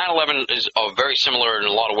 9/11 is very similar in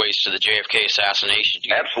a lot of ways to the JFK assassination?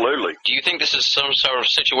 Absolutely. Do you think this is some sort of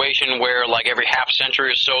situation where, like every half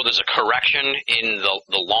century or so, there's a correction in the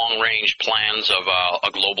long-range plans of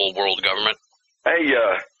a global world government? Hey,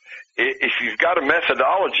 if you've got a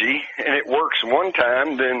methodology and it works one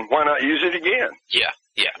time, then why not use it again? Yeah.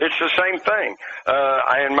 Yeah. It's the same thing.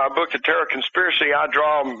 In my book, The Terror Conspiracy, I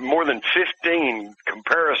draw more than 15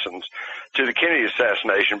 comparisons to the Kennedy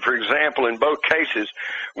assassination. For example, in both cases,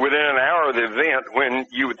 within an hour of the event, when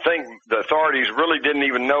you would think the authorities really didn't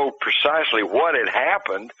even know precisely what had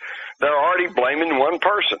happened, they're already blaming one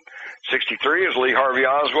person. 1963 is Lee Harvey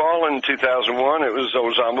Oswald. In 2001, it was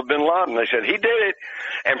Osama bin Laden. They said he did it.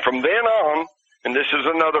 And from then on, and this is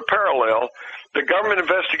another parallel, the government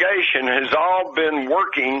investigation has all been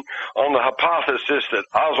working on the hypothesis that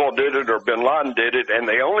Oswald did it or bin Laden did it, and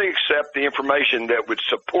they only accept the information that would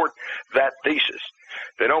support that thesis.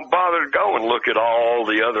 They don't bother to go and look at all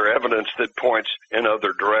the other evidence that points in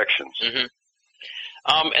other directions. Mm-hmm.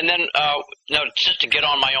 And then, now, just to get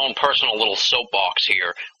on my own personal little soapbox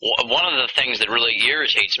here, one of the things that really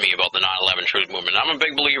irritates me about the 9/11 Truth Movement, I'm a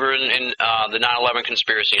big believer in the 9/11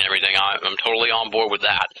 conspiracy and everything. I'm totally on board with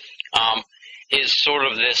that. is sort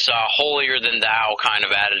of this holier-than-thou kind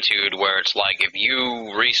of attitude where it's like if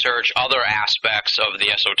you research other aspects of the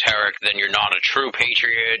esoteric, then you're not a true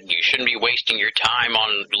patriot. You shouldn't be wasting your time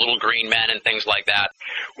on little green men and things like that.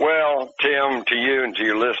 Well, Tim, to you and to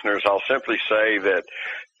your listeners, I'll simply say that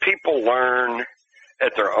people learn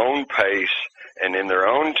at their own pace and in their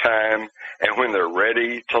own time and when they're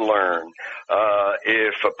ready to learn.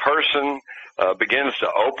 If a person begins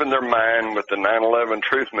to open their mind with the 9/11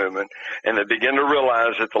 truth movement, and they begin to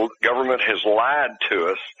realize that the government has lied to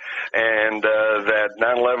us, and that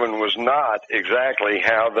 9/11 was not exactly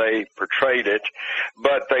how they portrayed it,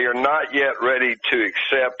 but they are not yet ready to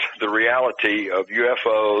accept the reality of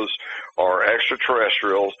UFOs or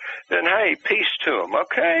extraterrestrials, then hey, peace to them,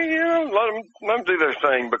 okay? You know, let them do their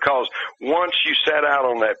thing, because once you set out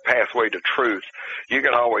on that pathway to truth, you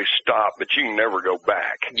can always stop, but you can never go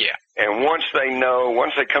back. Yeah. And once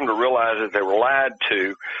they come to realize that they were lied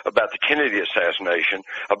to about the Kennedy assassination,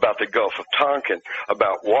 about the Gulf of Tonkin,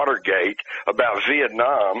 about Watergate, about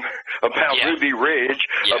Vietnam, about Ruby Ridge,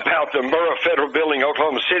 about the Murrah Federal Building,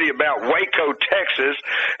 Oklahoma City, about Waco, Texas,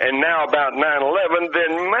 and now about 9/11,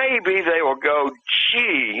 then maybe they will go,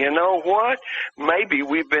 gee, you know what? Maybe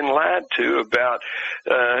we've been lied to about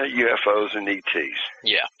UFOs and ETs.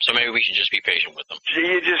 Yeah, so maybe we should just be patient with them.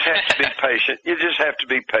 You just have to be patient. You just have to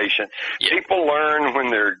be patient. Yeah. People learn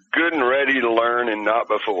when they're good and ready to learn and not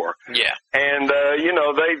before. Yeah. And,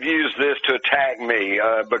 they've used this to attack me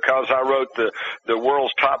because I wrote the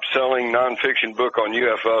world's top-selling nonfiction book on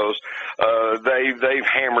UFOs. They've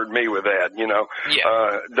hammered me with that, you know.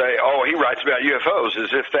 Yeah. He writes about UFOs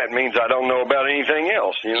as if that means I don't know about anything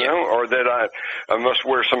else, you know, or that I must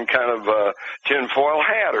wear some kind of tinfoil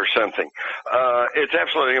hat or something. It's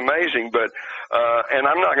absolutely amazing, but and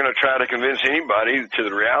I'm not going to try to convince anybody to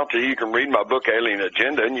the reality. You can read my book, Alien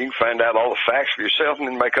Agenda, and you can find out all the facts for yourself and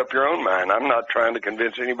then make up your own mind. I'm not trying to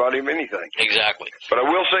convince anybody of anything. Exactly. But I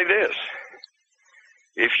will say this.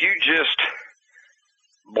 If you just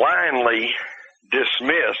blindly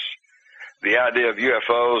dismiss the idea of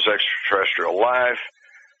UFOs, extraterrestrial life,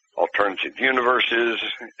 alternative universes,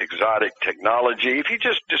 exotic technology, if you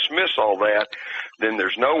just dismiss all that, then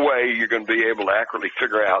there's no way you're going to be able to accurately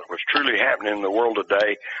figure out what's truly happening in the world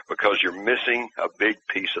today, because you're missing a big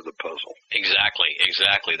piece of the puzzle.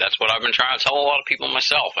 Exactly. That's what I've been trying to tell a lot of people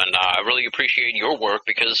myself, and I really appreciate your work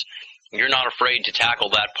because you're not afraid to tackle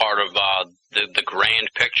that part of the grand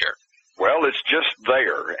picture. Well, it's just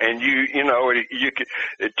there, and to ignore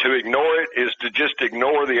it is to just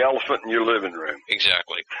ignore the elephant in your living room.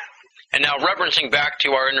 Exactly. And now, referencing back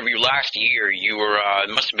to our interview last year, you were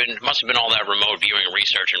must have been all that remote viewing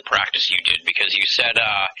research and practice you did, because you said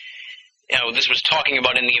this was talking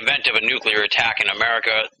about in the event of a nuclear attack in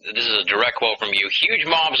America. This is a direct quote from you. Huge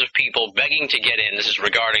mobs of people begging to get in. This is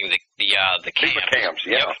regarding the camps.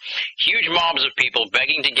 Yeah. Yep. Huge mobs of people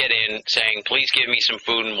begging to get in, saying, "Please give me some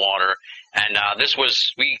food and water." And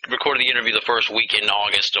we recorded the interview the first week in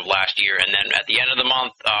August of last year, and then at the end of the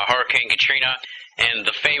month, Hurricane Katrina, and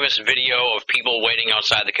the famous video of people waiting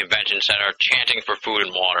outside the convention center chanting for food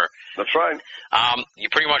and water. That's right. You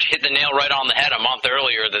pretty much hit the nail right on the head a month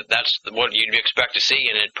earlier. That's what you'd expect to see,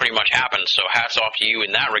 and it pretty much happened. So hats off to you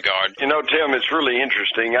in that regard. You know, Tim, it's really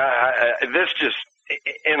interesting. This just,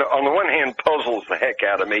 on the one hand, puzzles the heck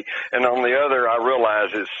out of me, and on the other, I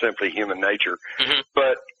realize it's simply human nature. Mm-hmm.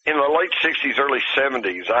 But in the late 60s, early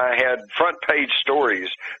 70s, I had front-page stories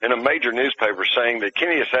in a major newspaper saying that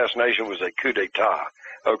Kennedy assassination was a coup d'etat,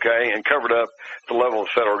 okay, and covered up the level of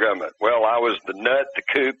the federal government. Well, I was the nut, the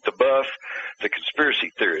kook, the buff, the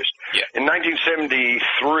conspiracy theorist. Yeah. In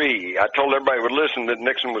 1973, I told everybody who would listen that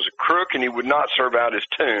Nixon was a crook and he would not serve out his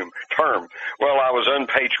term. Well, I was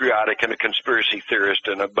unpatriotic and a conspiracy theorist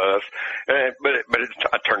and a buff, but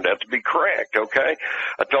I turned out to be correct, okay?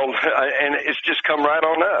 And it's just come right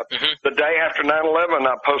on up. Mm-hmm. The day after 9/11,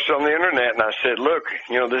 I posted on the internet and I said, look,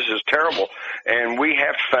 this is terrible, and we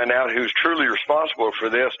have to find out who's truly responsible for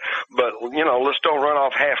this, but, let's don't run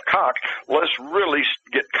off half-cocked. Let's really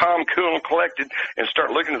get calm, cool, and collected and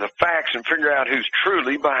start looking at the facts and figure out who's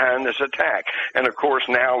truly behind this attack. And, of course,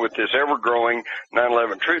 now with this ever-growing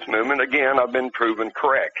 9/11 truth movement, again, I've been proven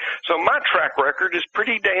correct. So my track record is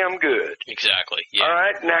pretty damn good. Exactly. Yeah. All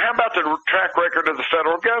right. Now, how about the track record of the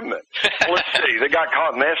federal government? Let's see. They got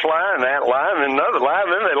caught in this lie and that lie and another lie,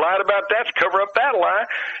 and then they lied about that to cover up that lie.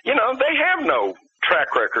 They have no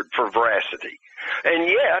track record for veracity. And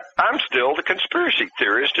yet, I'm still the conspiracy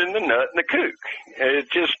theorist and the nut and the kook. It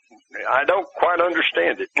just, I don't quite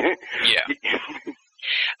understand it. Yeah.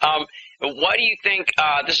 Why do you think,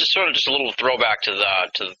 this is sort of just a little throwback to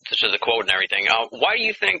the quote and everything, why do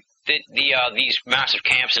you think these massive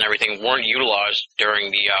camps and everything weren't utilized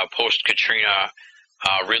during the post-Katrina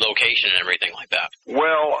relocation and everything like that?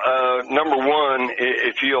 Well, number one,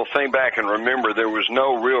 if you'll think back and remember, there was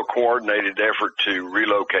no real coordinated effort to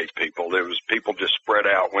relocate people. There was people just spread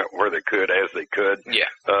out, went where they could as they could. Yeah.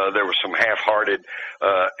 There were some half-hearted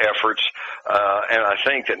efforts, and I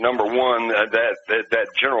think that number one, that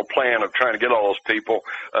general plan of trying to get all those people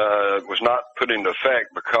was not put into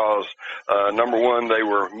effect because number one, they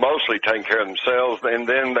were mostly taking care of themselves, and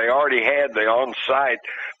then they already had the on-site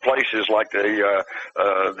places like the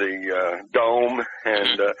Dome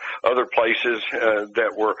and other places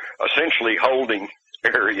that were essentially holding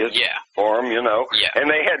areas for them, and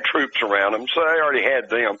they had troops around them, so they already had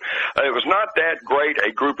them. It was not that great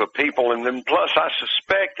a group of people, and then plus I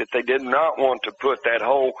suspect that they did not want to put that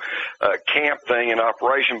whole camp thing in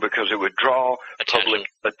operation because it would draw public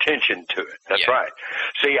attention to it. That's right.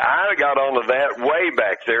 See, I got onto that way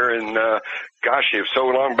back there in gosh, it's so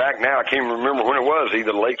long back now, I can't even remember when it was,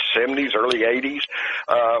 either late 70s, early 80s,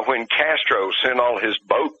 when Castro sent all his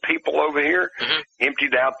boat people over here,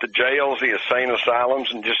 emptied out the jails, the insane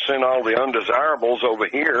asylums, and just sent all the undesirables over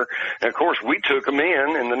here. And, of course, we took them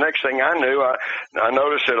in, and the next thing I knew, I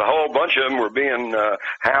noticed that a whole bunch of them were being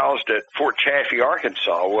housed at Fort Chaffee,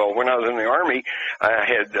 Arkansas. Well, when I was in the Army, I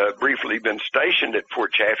had briefly been stationed at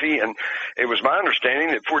Fort Chaffee, and it was my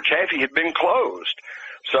understanding that Fort Chaffee had been closed.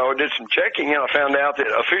 So I did some checking, and I found out that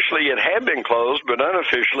officially it had been closed, but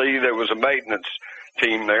unofficially there was a maintenance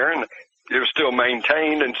team there, and it was still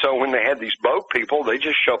maintained. And so when they had these boat people, they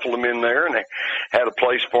just shuffled them in there, and they had a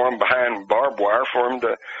place for them behind barbed wire for them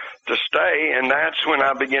to stay. And that's when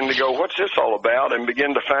I began to go, what's this all about? And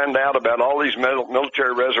begin to find out about all these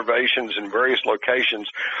military reservations in various locations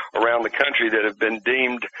around the country that have been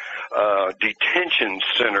deemed detention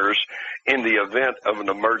centers in the event of an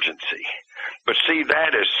emergency. But see,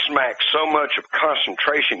 that is smacked so much of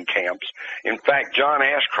concentration camps. In fact, John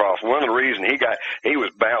Ashcroft, one of the reasons he was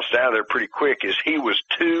bounced out of there pretty quick is he was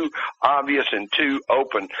too obvious and too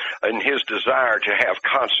open in his desire to have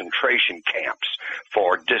concentration camps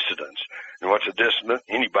for dissidents. And what's a dissident?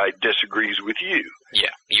 Anybody disagrees with you. Yeah,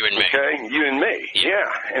 you and me. Okay, you and me. Yeah.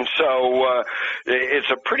 And so it's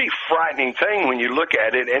a pretty frightening thing when you look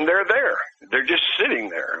at it, and they're there. They're just sitting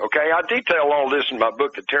there. Okay, I detail all this in my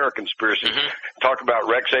book, The Terror Conspiracy. Talk about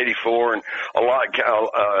Rex 84 and a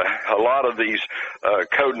lot of these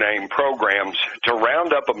codename programs to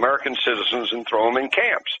round up American citizens and throw them in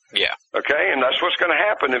camps. Yeah. Okay, and that's what's going to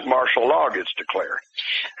happen if martial law gets declared.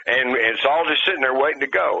 And it's all just sitting there waiting to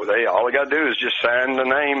go. All they got to do is just sign the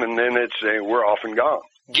name, and then we're off and gone.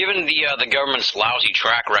 Given the government's lousy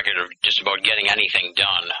track record of just about getting anything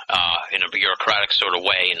done in a bureaucratic sort of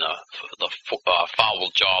way, and the foul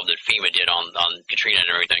job that FEMA did on Katrina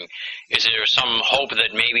and everything, is there some hope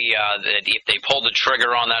that maybe that if they pulled the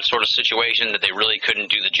trigger on that sort of situation, that they really couldn't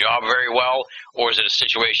do the job very well? Or is it a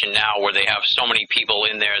situation now where they have so many people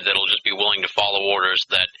in there that'll just be willing to follow orders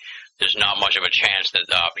that there's not much of a chance that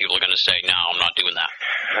people are going to say, no, I'm not doing that?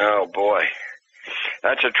 Oh, boy.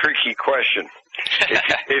 That's a tricky question.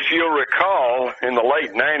 If you'll recall, in the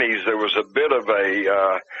late 90s, there was a bit of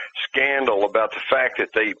a scandal about the fact that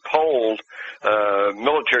they polled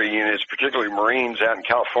military units, particularly Marines out in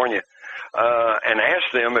California, and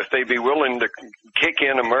asked them if they'd be willing to kick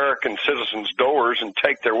in American citizens' doors and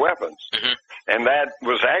take their weapons. And that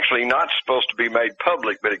was actually not supposed to be made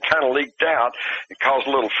public, but it kind of leaked out. It caused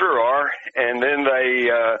a little furor, and then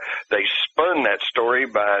they spun that story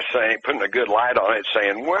by putting a good light on it,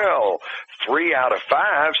 saying, well, 3 out of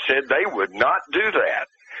 5 said they would not do that.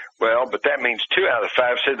 Well, but that means 2 out of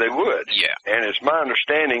 5 said they would. Yeah. And it's my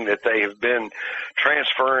understanding that they have been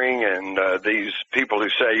transferring, and these people who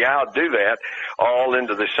say, yeah, I'll do that, all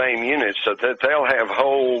into the same units, so that they'll have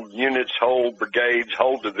whole units, whole brigades,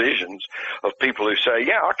 whole divisions of people who say,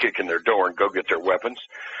 yeah, I'll kick in their door and go get their weapons.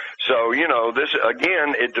 So, this,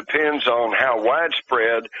 again, it depends on how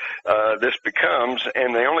widespread this becomes.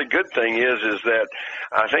 And the only good thing is that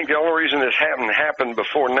I think the only reason this happened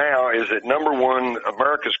before now is that, number one,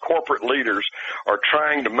 America's corporate leaders are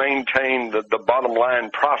trying to maintain the bottom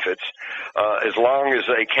line profits as long as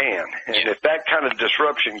they can. And if that kind of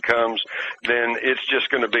disruption comes, then it's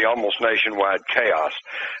just going to be almost nationwide chaos.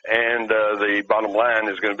 And the bottom line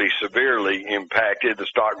is going to be severely impacted. The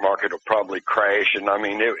stock market will probably crash, and I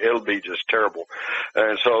mean, it'll be just terrible.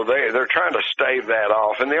 And so they're trying to stave that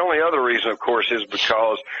off. And the only other reason, of course, is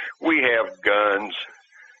because we have guns.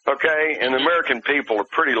 okay? And the American people are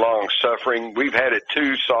pretty long-suffering. We've had it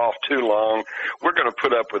too soft, too long. We're going to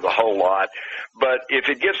put up with a whole lot. But if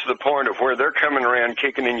it gets to the point of where they're coming around,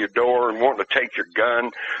 kicking in your door and wanting to take your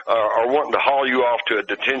gun, or wanting to haul you off to a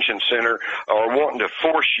detention center, or wanting to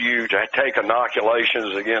force you to take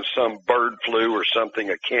inoculations against some bird flu or something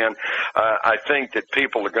akin, I think that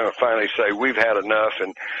people are going to finally say, we've had enough,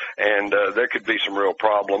 and there could be some real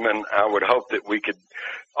problem. And I would hope that we could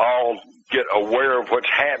all get aware of what's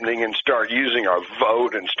happening and start using our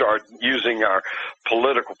vote and start using our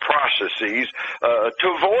political processes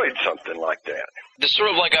to avoid something like that. There's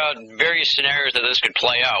sort of like various scenarios that this could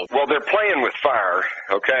play out. Well, they're playing with fire,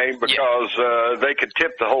 okay, because they could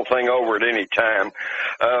tip the whole thing over at any time.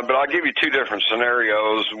 But I'll give you two different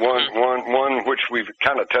scenarios. One which we've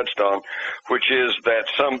kind of touched on, which is that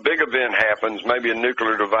some big event happens, maybe a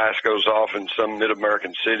nuclear device goes off in some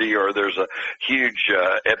mid-American city, or there's a huge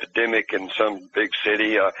epidemic in some big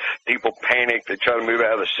city. People panic. They try to move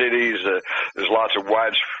out of the cities. There's lots of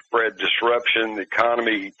widespread disruption. The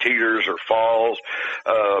economy teeters or falls.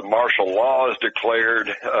 Martial law is declared.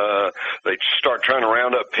 They start trying to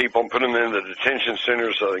round up people and put them in the detention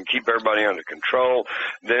centers so they can keep everybody under control.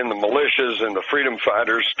 Then the militias and the freedom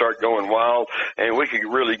fighters start going wild, and we could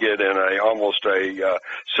really get in almost a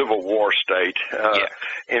civil war state,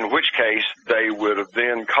 in which case they would have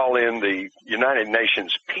then call in the United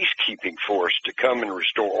Nations peacekeeping force to come and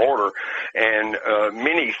restore order, and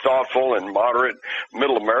many thoughtful and moderate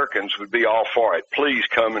middle Americans would be all for it. Please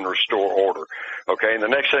come and restore order. Okay, and the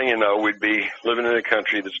next thing you know, we'd be living in a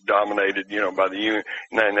country that's dominated, by the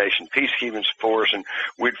United Nations peacekeeping force, and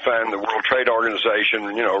we'd find the World Trade Organization,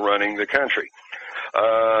 running the country.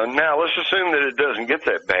 Now, let's assume that it doesn't get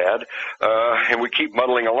that bad, and we keep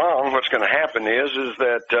muddling along. What's going to happen is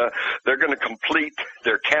that they're going to complete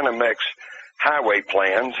their Canamex highway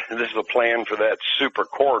plans. This is a plan for that super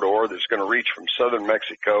corridor that's going to reach from southern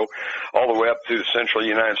Mexico all the way up through the central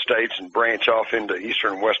United States and branch off into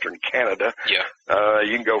eastern and western Canada. Yeah.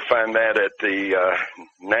 You can go find that at the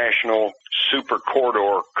National Super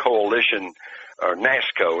Corridor Coalition, or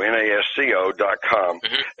NASCO, NASCO.com,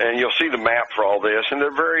 and you'll see the map for all this, and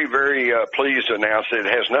they're very, very pleased to announce that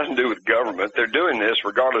it has nothing to do with government. They're doing this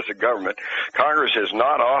regardless of government. Congress has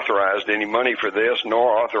not authorized any money for this,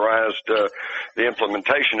 nor authorized the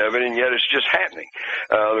implementation of it, and yet it's just happening.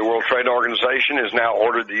 The World Trade Organization has now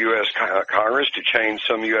ordered the U.S. Congress to change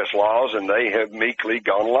some U.S. laws, and they have meekly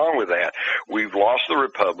gone along with that. We've lost the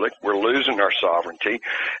republic. We're losing our sovereignty,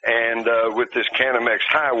 and with this Canamex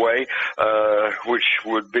highway, which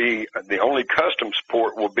would be the only customs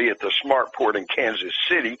port will be at the Smart Port in Kansas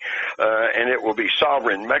City, and it will be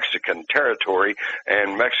sovereign Mexican territory,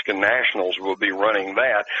 and Mexican nationals will be running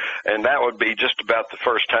that, and that would be just about the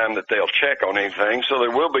first time that they'll check on anything, so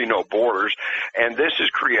there will be no borders, and this is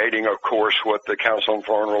creating, of course, what the Council on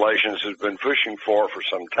Foreign Relations has been pushing for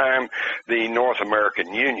some time, the North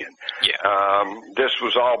American Union. Yeah. This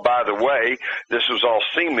was all, by the way, this was all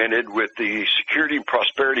cemented with the Security and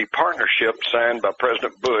Prosperity Partnership signed by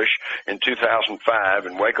President Bush in 2005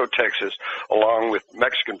 in Waco, Texas, along with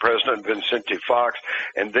Mexican President Vicente Fox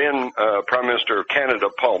and then Prime Minister of Canada,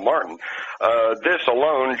 Paul Martin. This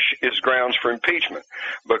alone is grounds for impeachment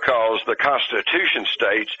because the Constitution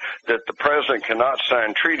states that the President cannot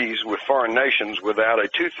sign treaties with foreign nations without a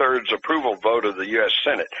two-thirds approval vote of the U.S.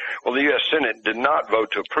 Senate. Well, the U.S. Senate did not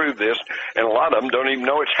vote to approve this, and a lot of them don't even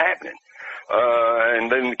know it's happening.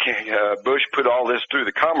 And then Bush put all this through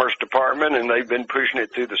the Commerce Department, and they've been pushing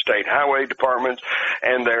it through the state highway departments,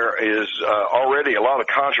 and there is already a lot of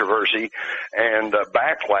controversy and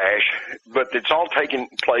backlash, but it's all taking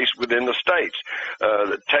place within the states.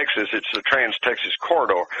 Texas, it's the Trans-Texas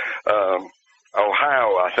Corridor.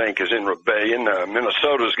 Ohio, I think, is in rebellion.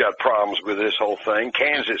 Minnesota's got problems with this whole thing.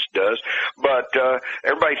 Kansas does. But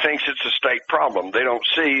everybody thinks it's a state problem. They don't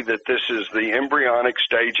see that this is the embryonic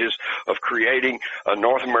stages of creating a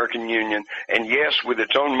North American Union. And yes, with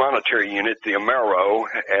its own monetary unit, the Amero,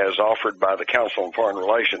 as offered by the Council on Foreign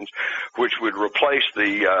Relations, which would replace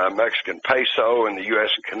the Mexican peso and the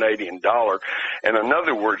U.S. and Canadian dollar. And in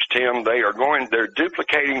other words, Tim, they're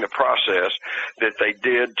duplicating the process that they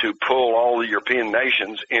did to pull all the European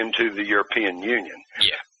nations into the European Union.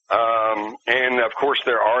 Yeah. And of course,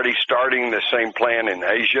 they're already starting the same plan in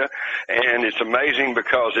Asia. And it's amazing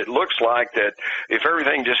because it looks like that if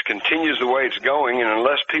everything just continues the way it's going, and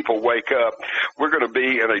unless people wake up, we're going to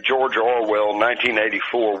be in a George Orwell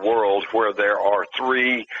 1984 world where there are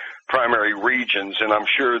three primary regions, and I'm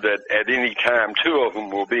sure that at any time two of them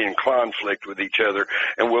will be in conflict with each other,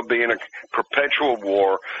 and we'll be in a perpetual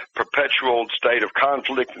war, perpetual state of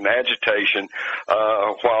conflict and agitation,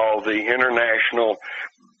 while the international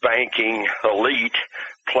banking elite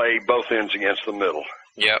play both ends against the middle.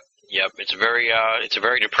 Yep. It's a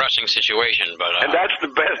very depressing situation, but and that's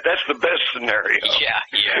the best scenario. Yeah.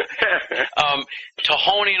 To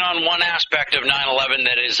hone in on one aspect of 9/11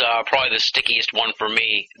 that is probably the stickiest one for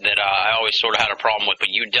me that I always sort of had a problem with, but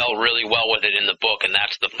you dealt really well with it in the book, and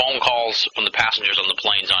that's the phone calls from the passengers on the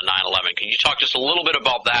planes on 9/11. Can you talk just a little bit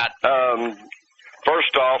about that?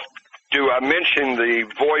 First off, do I mention the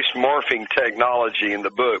voice morphing technology in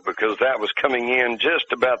the book, because that was coming in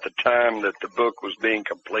just about the time that the book was being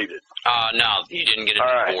completed? No, you didn't get into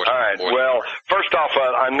the voice. All right. Well, first off,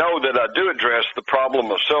 I know that I do address the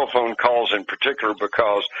problem of cell phone calls in particular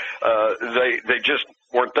because they just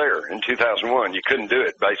weren't there in 2001. You couldn't do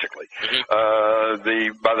it, basically.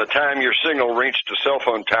 Mm-hmm. By the time your signal reached a cell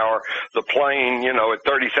phone tower, the plane, at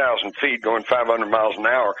 30,000 feet going 500 miles an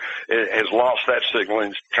hour, has lost that signal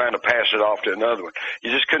and is trying to pass it off to another one.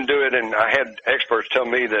 You just couldn't do it, and I had experts tell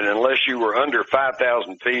me that unless you were under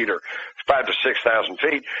 5,000 feet or 5,000 to 6,000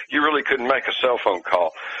 feet, you really couldn't make a cell phone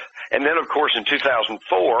call. And then, of course, in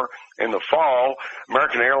 2004, in the fall,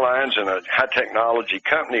 American Airlines and a high-technology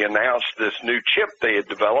company announced this new chip they had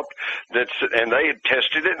developed, and they had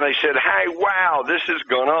tested it, and they said, hey, wow, this is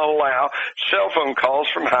going to allow cell phone calls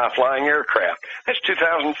from high-flying aircraft. That's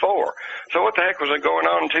 2004. So what the heck was going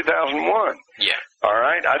on in 2001? Yeah. All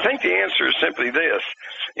right. I think the answer is simply this.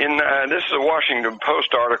 This is a Washington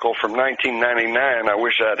Post article from 1999. I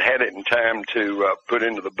wish I'd had it in time to put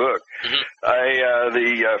into the book. Mm-hmm.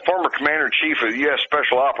 The former Commander-in-Chief of the U.S.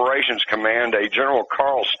 Special Operations Command, a General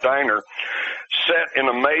Carl Steiner, sat in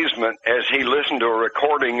amazement as he listened to a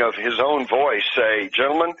recording of his own voice say,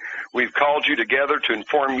 gentlemen, we've called you together to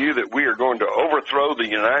inform you that we are going to overthrow the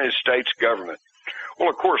United States government. Well,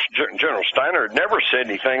 of course, General Steiner had never said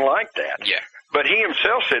anything like that. Yeah. But he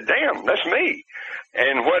himself said, damn, that's me.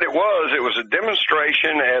 And what it was a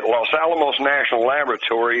demonstration at Los Alamos National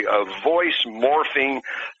Laboratory of voice morphing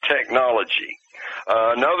technology.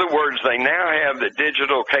 In other words, they now have the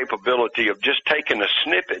digital capability of just taking a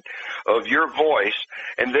snippet of your voice,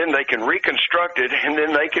 and then they can reconstruct it, and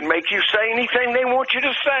then they can make you say anything they want you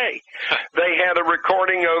to say. They had a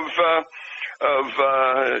recording of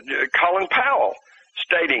Colin Powell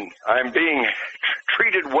stating, I'm being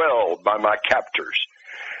treated well by my captors.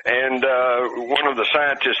 And one of the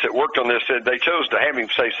scientists that worked on this said they chose to have him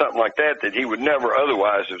say something like that he would never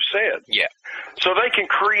otherwise have said. Yeah. So they can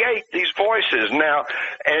create these voices now,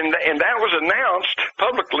 and that was announced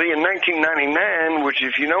publicly in 1999, which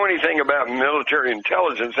if you know anything about military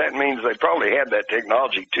intelligence, that means they probably had that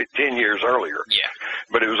technology 10 years earlier. Yeah.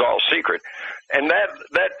 But it was all secret. And that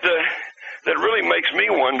really makes me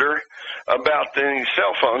wonder about the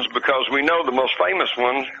cell phones, because we know the most famous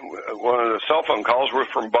one of the cell phone calls were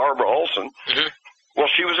from Barbara Olson. Mm-hmm. Well,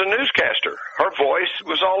 she was a newscaster. Her voice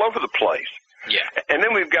was all over the place. Yeah. And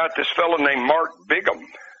then we've got this fellow named Mark Bingham,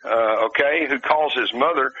 who calls his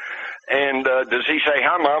mother. And does he say,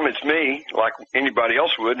 hi, Mom, it's me, like anybody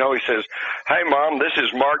else would? No, he says, hey, Mom, this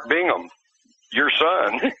is Mark Bingham, your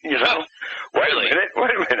son, Wait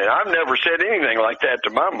a minute. I've never said anything like that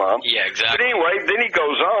to my mom. Yeah, exactly. But anyway, then he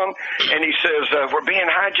goes on and he says, we're being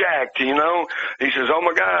hijacked, He says, oh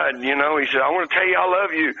my God, he said, I want to tell you I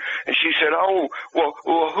love you. And she said, oh, well,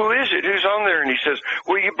 who is it? Who's on there? And he says,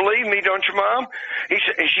 well, you believe me, don't you, Mom? And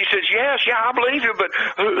she says, yes, yeah, I believe you, but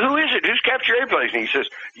who is it? Who's captured airplanes? And he says,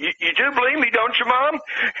 you do believe me, don't you, Mom?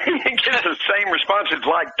 And he gets the same response. It's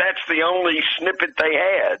like that's the only snippet they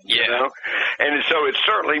had, And so it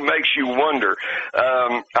certainly makes you wonder.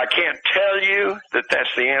 I can't tell you that that's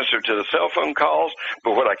the answer to the cell phone calls,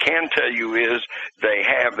 but what I can tell you is they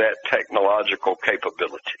have that technological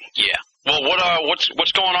capability. Yeah. Well,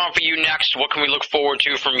 what's going on for you next? What can we look forward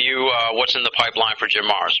to from you? What's in the pipeline for Jim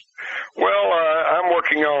Marrs? Well, I'm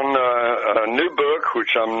working on a new book,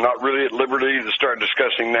 which I'm not really at liberty to start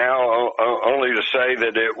discussing now, only to say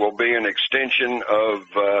that it will be an extension of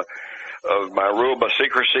my rule by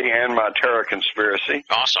secrecy and my terror conspiracy.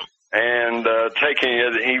 Awesome. And taking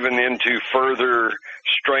it even into further,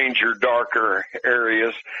 stranger, darker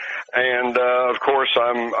areas. And of course,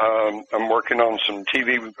 I'm working on some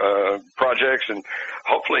TV projects and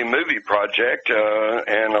hopefully a movie project.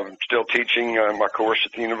 And I'm still teaching my course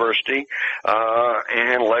at the university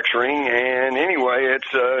and lecturing. And anyway,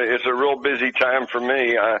 it's a real busy time for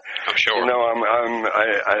me. I'm sure.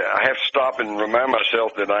 I have to stop and remind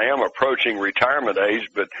myself that I am approaching retirement age,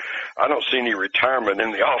 but I don't see any retirement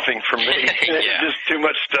in the offing for me. Yeah. Just too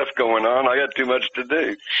much stuff going on. I got too much to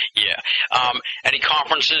do. Yeah. Any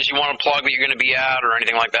conferences you want to plug that you're going to be at or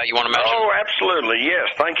anything like that you want to mention? Oh, absolutely. Yes.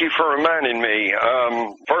 Thank you for reminding me.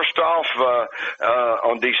 First off,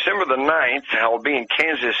 on December the 9th, I'll be in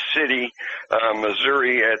Kansas City,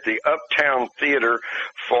 Missouri at the Uptown Theater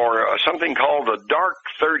for something called the Dark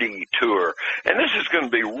 30 Tour. And this is going to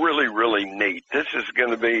be really, really neat. This is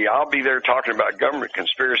going to be, I'll be there talking about government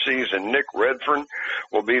conspiracies, and Nick Redfern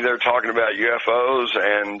will be there talking about UFOs,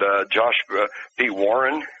 and Josh P.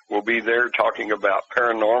 Warren will be there talking about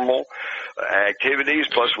paranormal activities,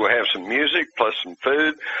 plus we'll have some music, plus some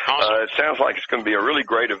food. Awesome. It sounds like it's going to be a really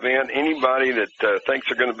great event. Anybody that thinks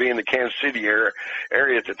they're going to be in the Kansas City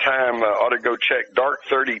area at the time ought to go check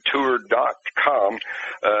dark30tour.com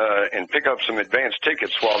and pick up some advance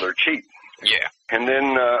tickets while they're cheap. Yeah. And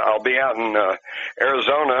then I'll be out in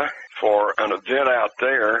Arizona for an event out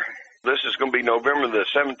there. This is going to be November the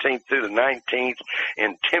 17th through the 19th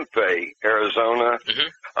in Tempe, Arizona.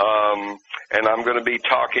 Mm-hmm. And I'm going to be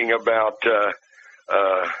talking about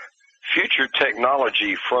future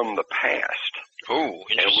technology from the past. Ooh,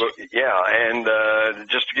 interesting. And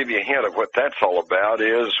just to give you a hint of what that's all about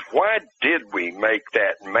is, why did we make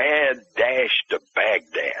that mad dash to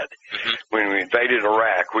Baghdad when we invaded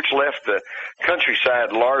Iraq, which left the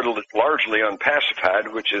countryside largely unpacified,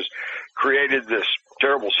 which has created this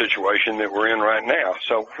terrible situation that we're in right now.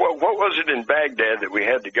 So what was it in Baghdad that we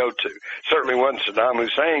had to go to? Certainly wasn't Saddam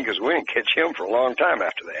Hussein, because we didn't catch him for a long time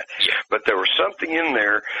after that. Yeah. But there was something in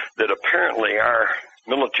there that apparently our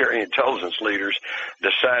military intelligence leaders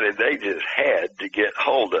decided they just had to get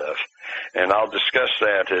hold of. And I'll discuss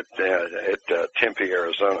that at Tempe,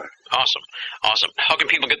 Arizona. Awesome. How can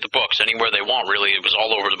people get the books? Anywhere they want, really. It was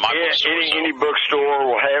all over my bookstore. Any bookstore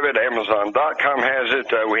will have it. Amazon.com has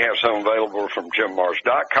it. We have some available from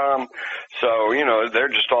JimMars.com. So, they're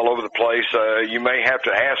just all over the place. You may have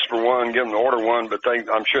to ask for one, give them to order one, but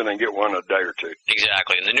I'm sure they can get one in a day or two.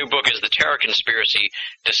 Exactly. And the new book is The Terror Conspiracy,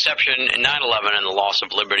 Deception, 9/11, and the Loss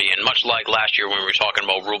of Liberty. And much like last year when we were talking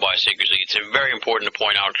about rule by secrecy, it's very important to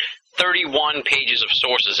point out 31 pages of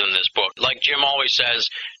sources in this book. Like Jim always says,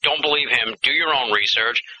 don't believe him. Do your own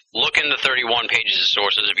research. Look in the 31 pages of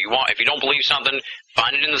sources. If you don't believe something,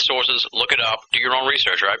 find it in the sources. Look it up. Do your own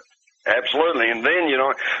research, right? Absolutely. And then,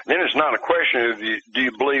 then it's not a question of do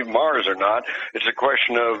you believe Mars or not. It's a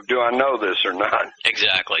question of, do I know this or not?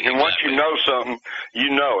 Exactly. And once you know something, you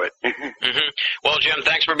know it. Mm-hmm. Well, Jim,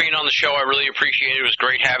 thanks for being on the show. I really appreciate it. It was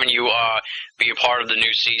great having you be a part of the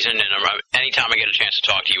new season. And anytime I get a chance to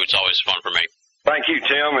talk to you, it's always fun for me. Thank you,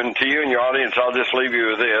 Tim, and to you and your audience, I'll just leave you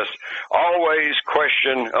with this. Always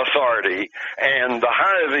question authority, and the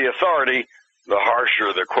higher the authority, the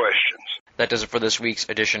harsher the questions. That does it for this week's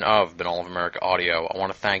edition of Banal of America Audio. I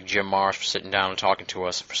want to thank Jim Marrs for sitting down and talking to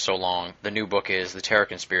us for so long. The new book is The Terror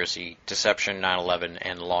Conspiracy, Deception, 9/11,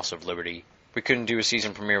 and the Loss of Liberty. We couldn't do a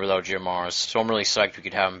season premiere without Jim Marrs, so I'm really psyched we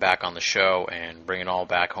could have him back on the show and bring it all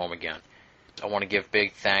back home again. I want to give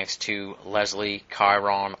big thanks to Leslie,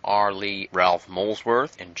 Chiron, R. Lee, Ralph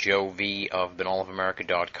Molesworth, and Joe V. of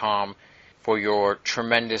BanalofAmerica.com for your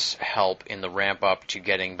tremendous help in the ramp-up to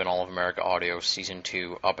getting Banal of America Audio Season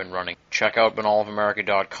 2 up and running. Check out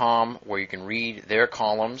BanalofAmerica.com, where you can read their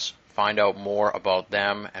columns, find out more about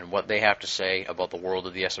them and what they have to say about the world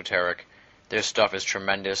of the esoteric. Their stuff is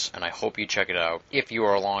tremendous, and I hope you check it out. If you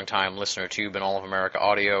are a long-time listener to Banal of America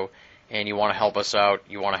Audio, and you want to help us out,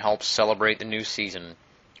 you want to help celebrate the new season,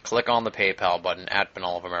 click on the PayPal button at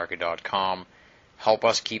BanalofAmerica.com. Help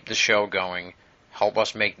us keep the show going. Help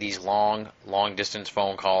us make these long-distance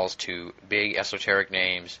phone calls to big esoteric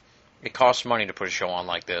names. It costs money to put a show on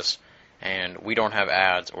like this, and we don't have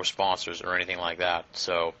ads or sponsors or anything like that.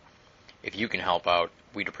 So if you can help out,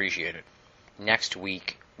 we'd appreciate it. Next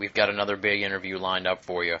week, we've got another big interview lined up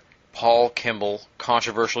for you. Paul Kimball,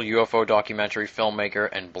 controversial UFO documentary filmmaker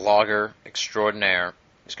and blogger extraordinaire,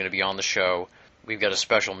 is going to be on the show. We've got a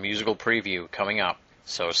special musical preview coming up,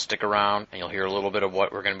 so stick around and you'll hear a little bit of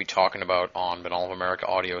what we're going to be talking about on Banal of America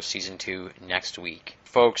Audio Season 2 next week.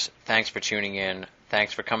 Folks, thanks for tuning in.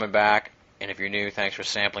 Thanks for coming back. And if you're new, thanks for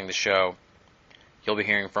sampling the show. You'll be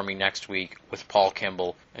hearing from me next week with Paul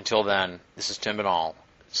Kimball. Until then, this is Tim Banal,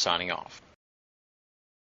 signing off.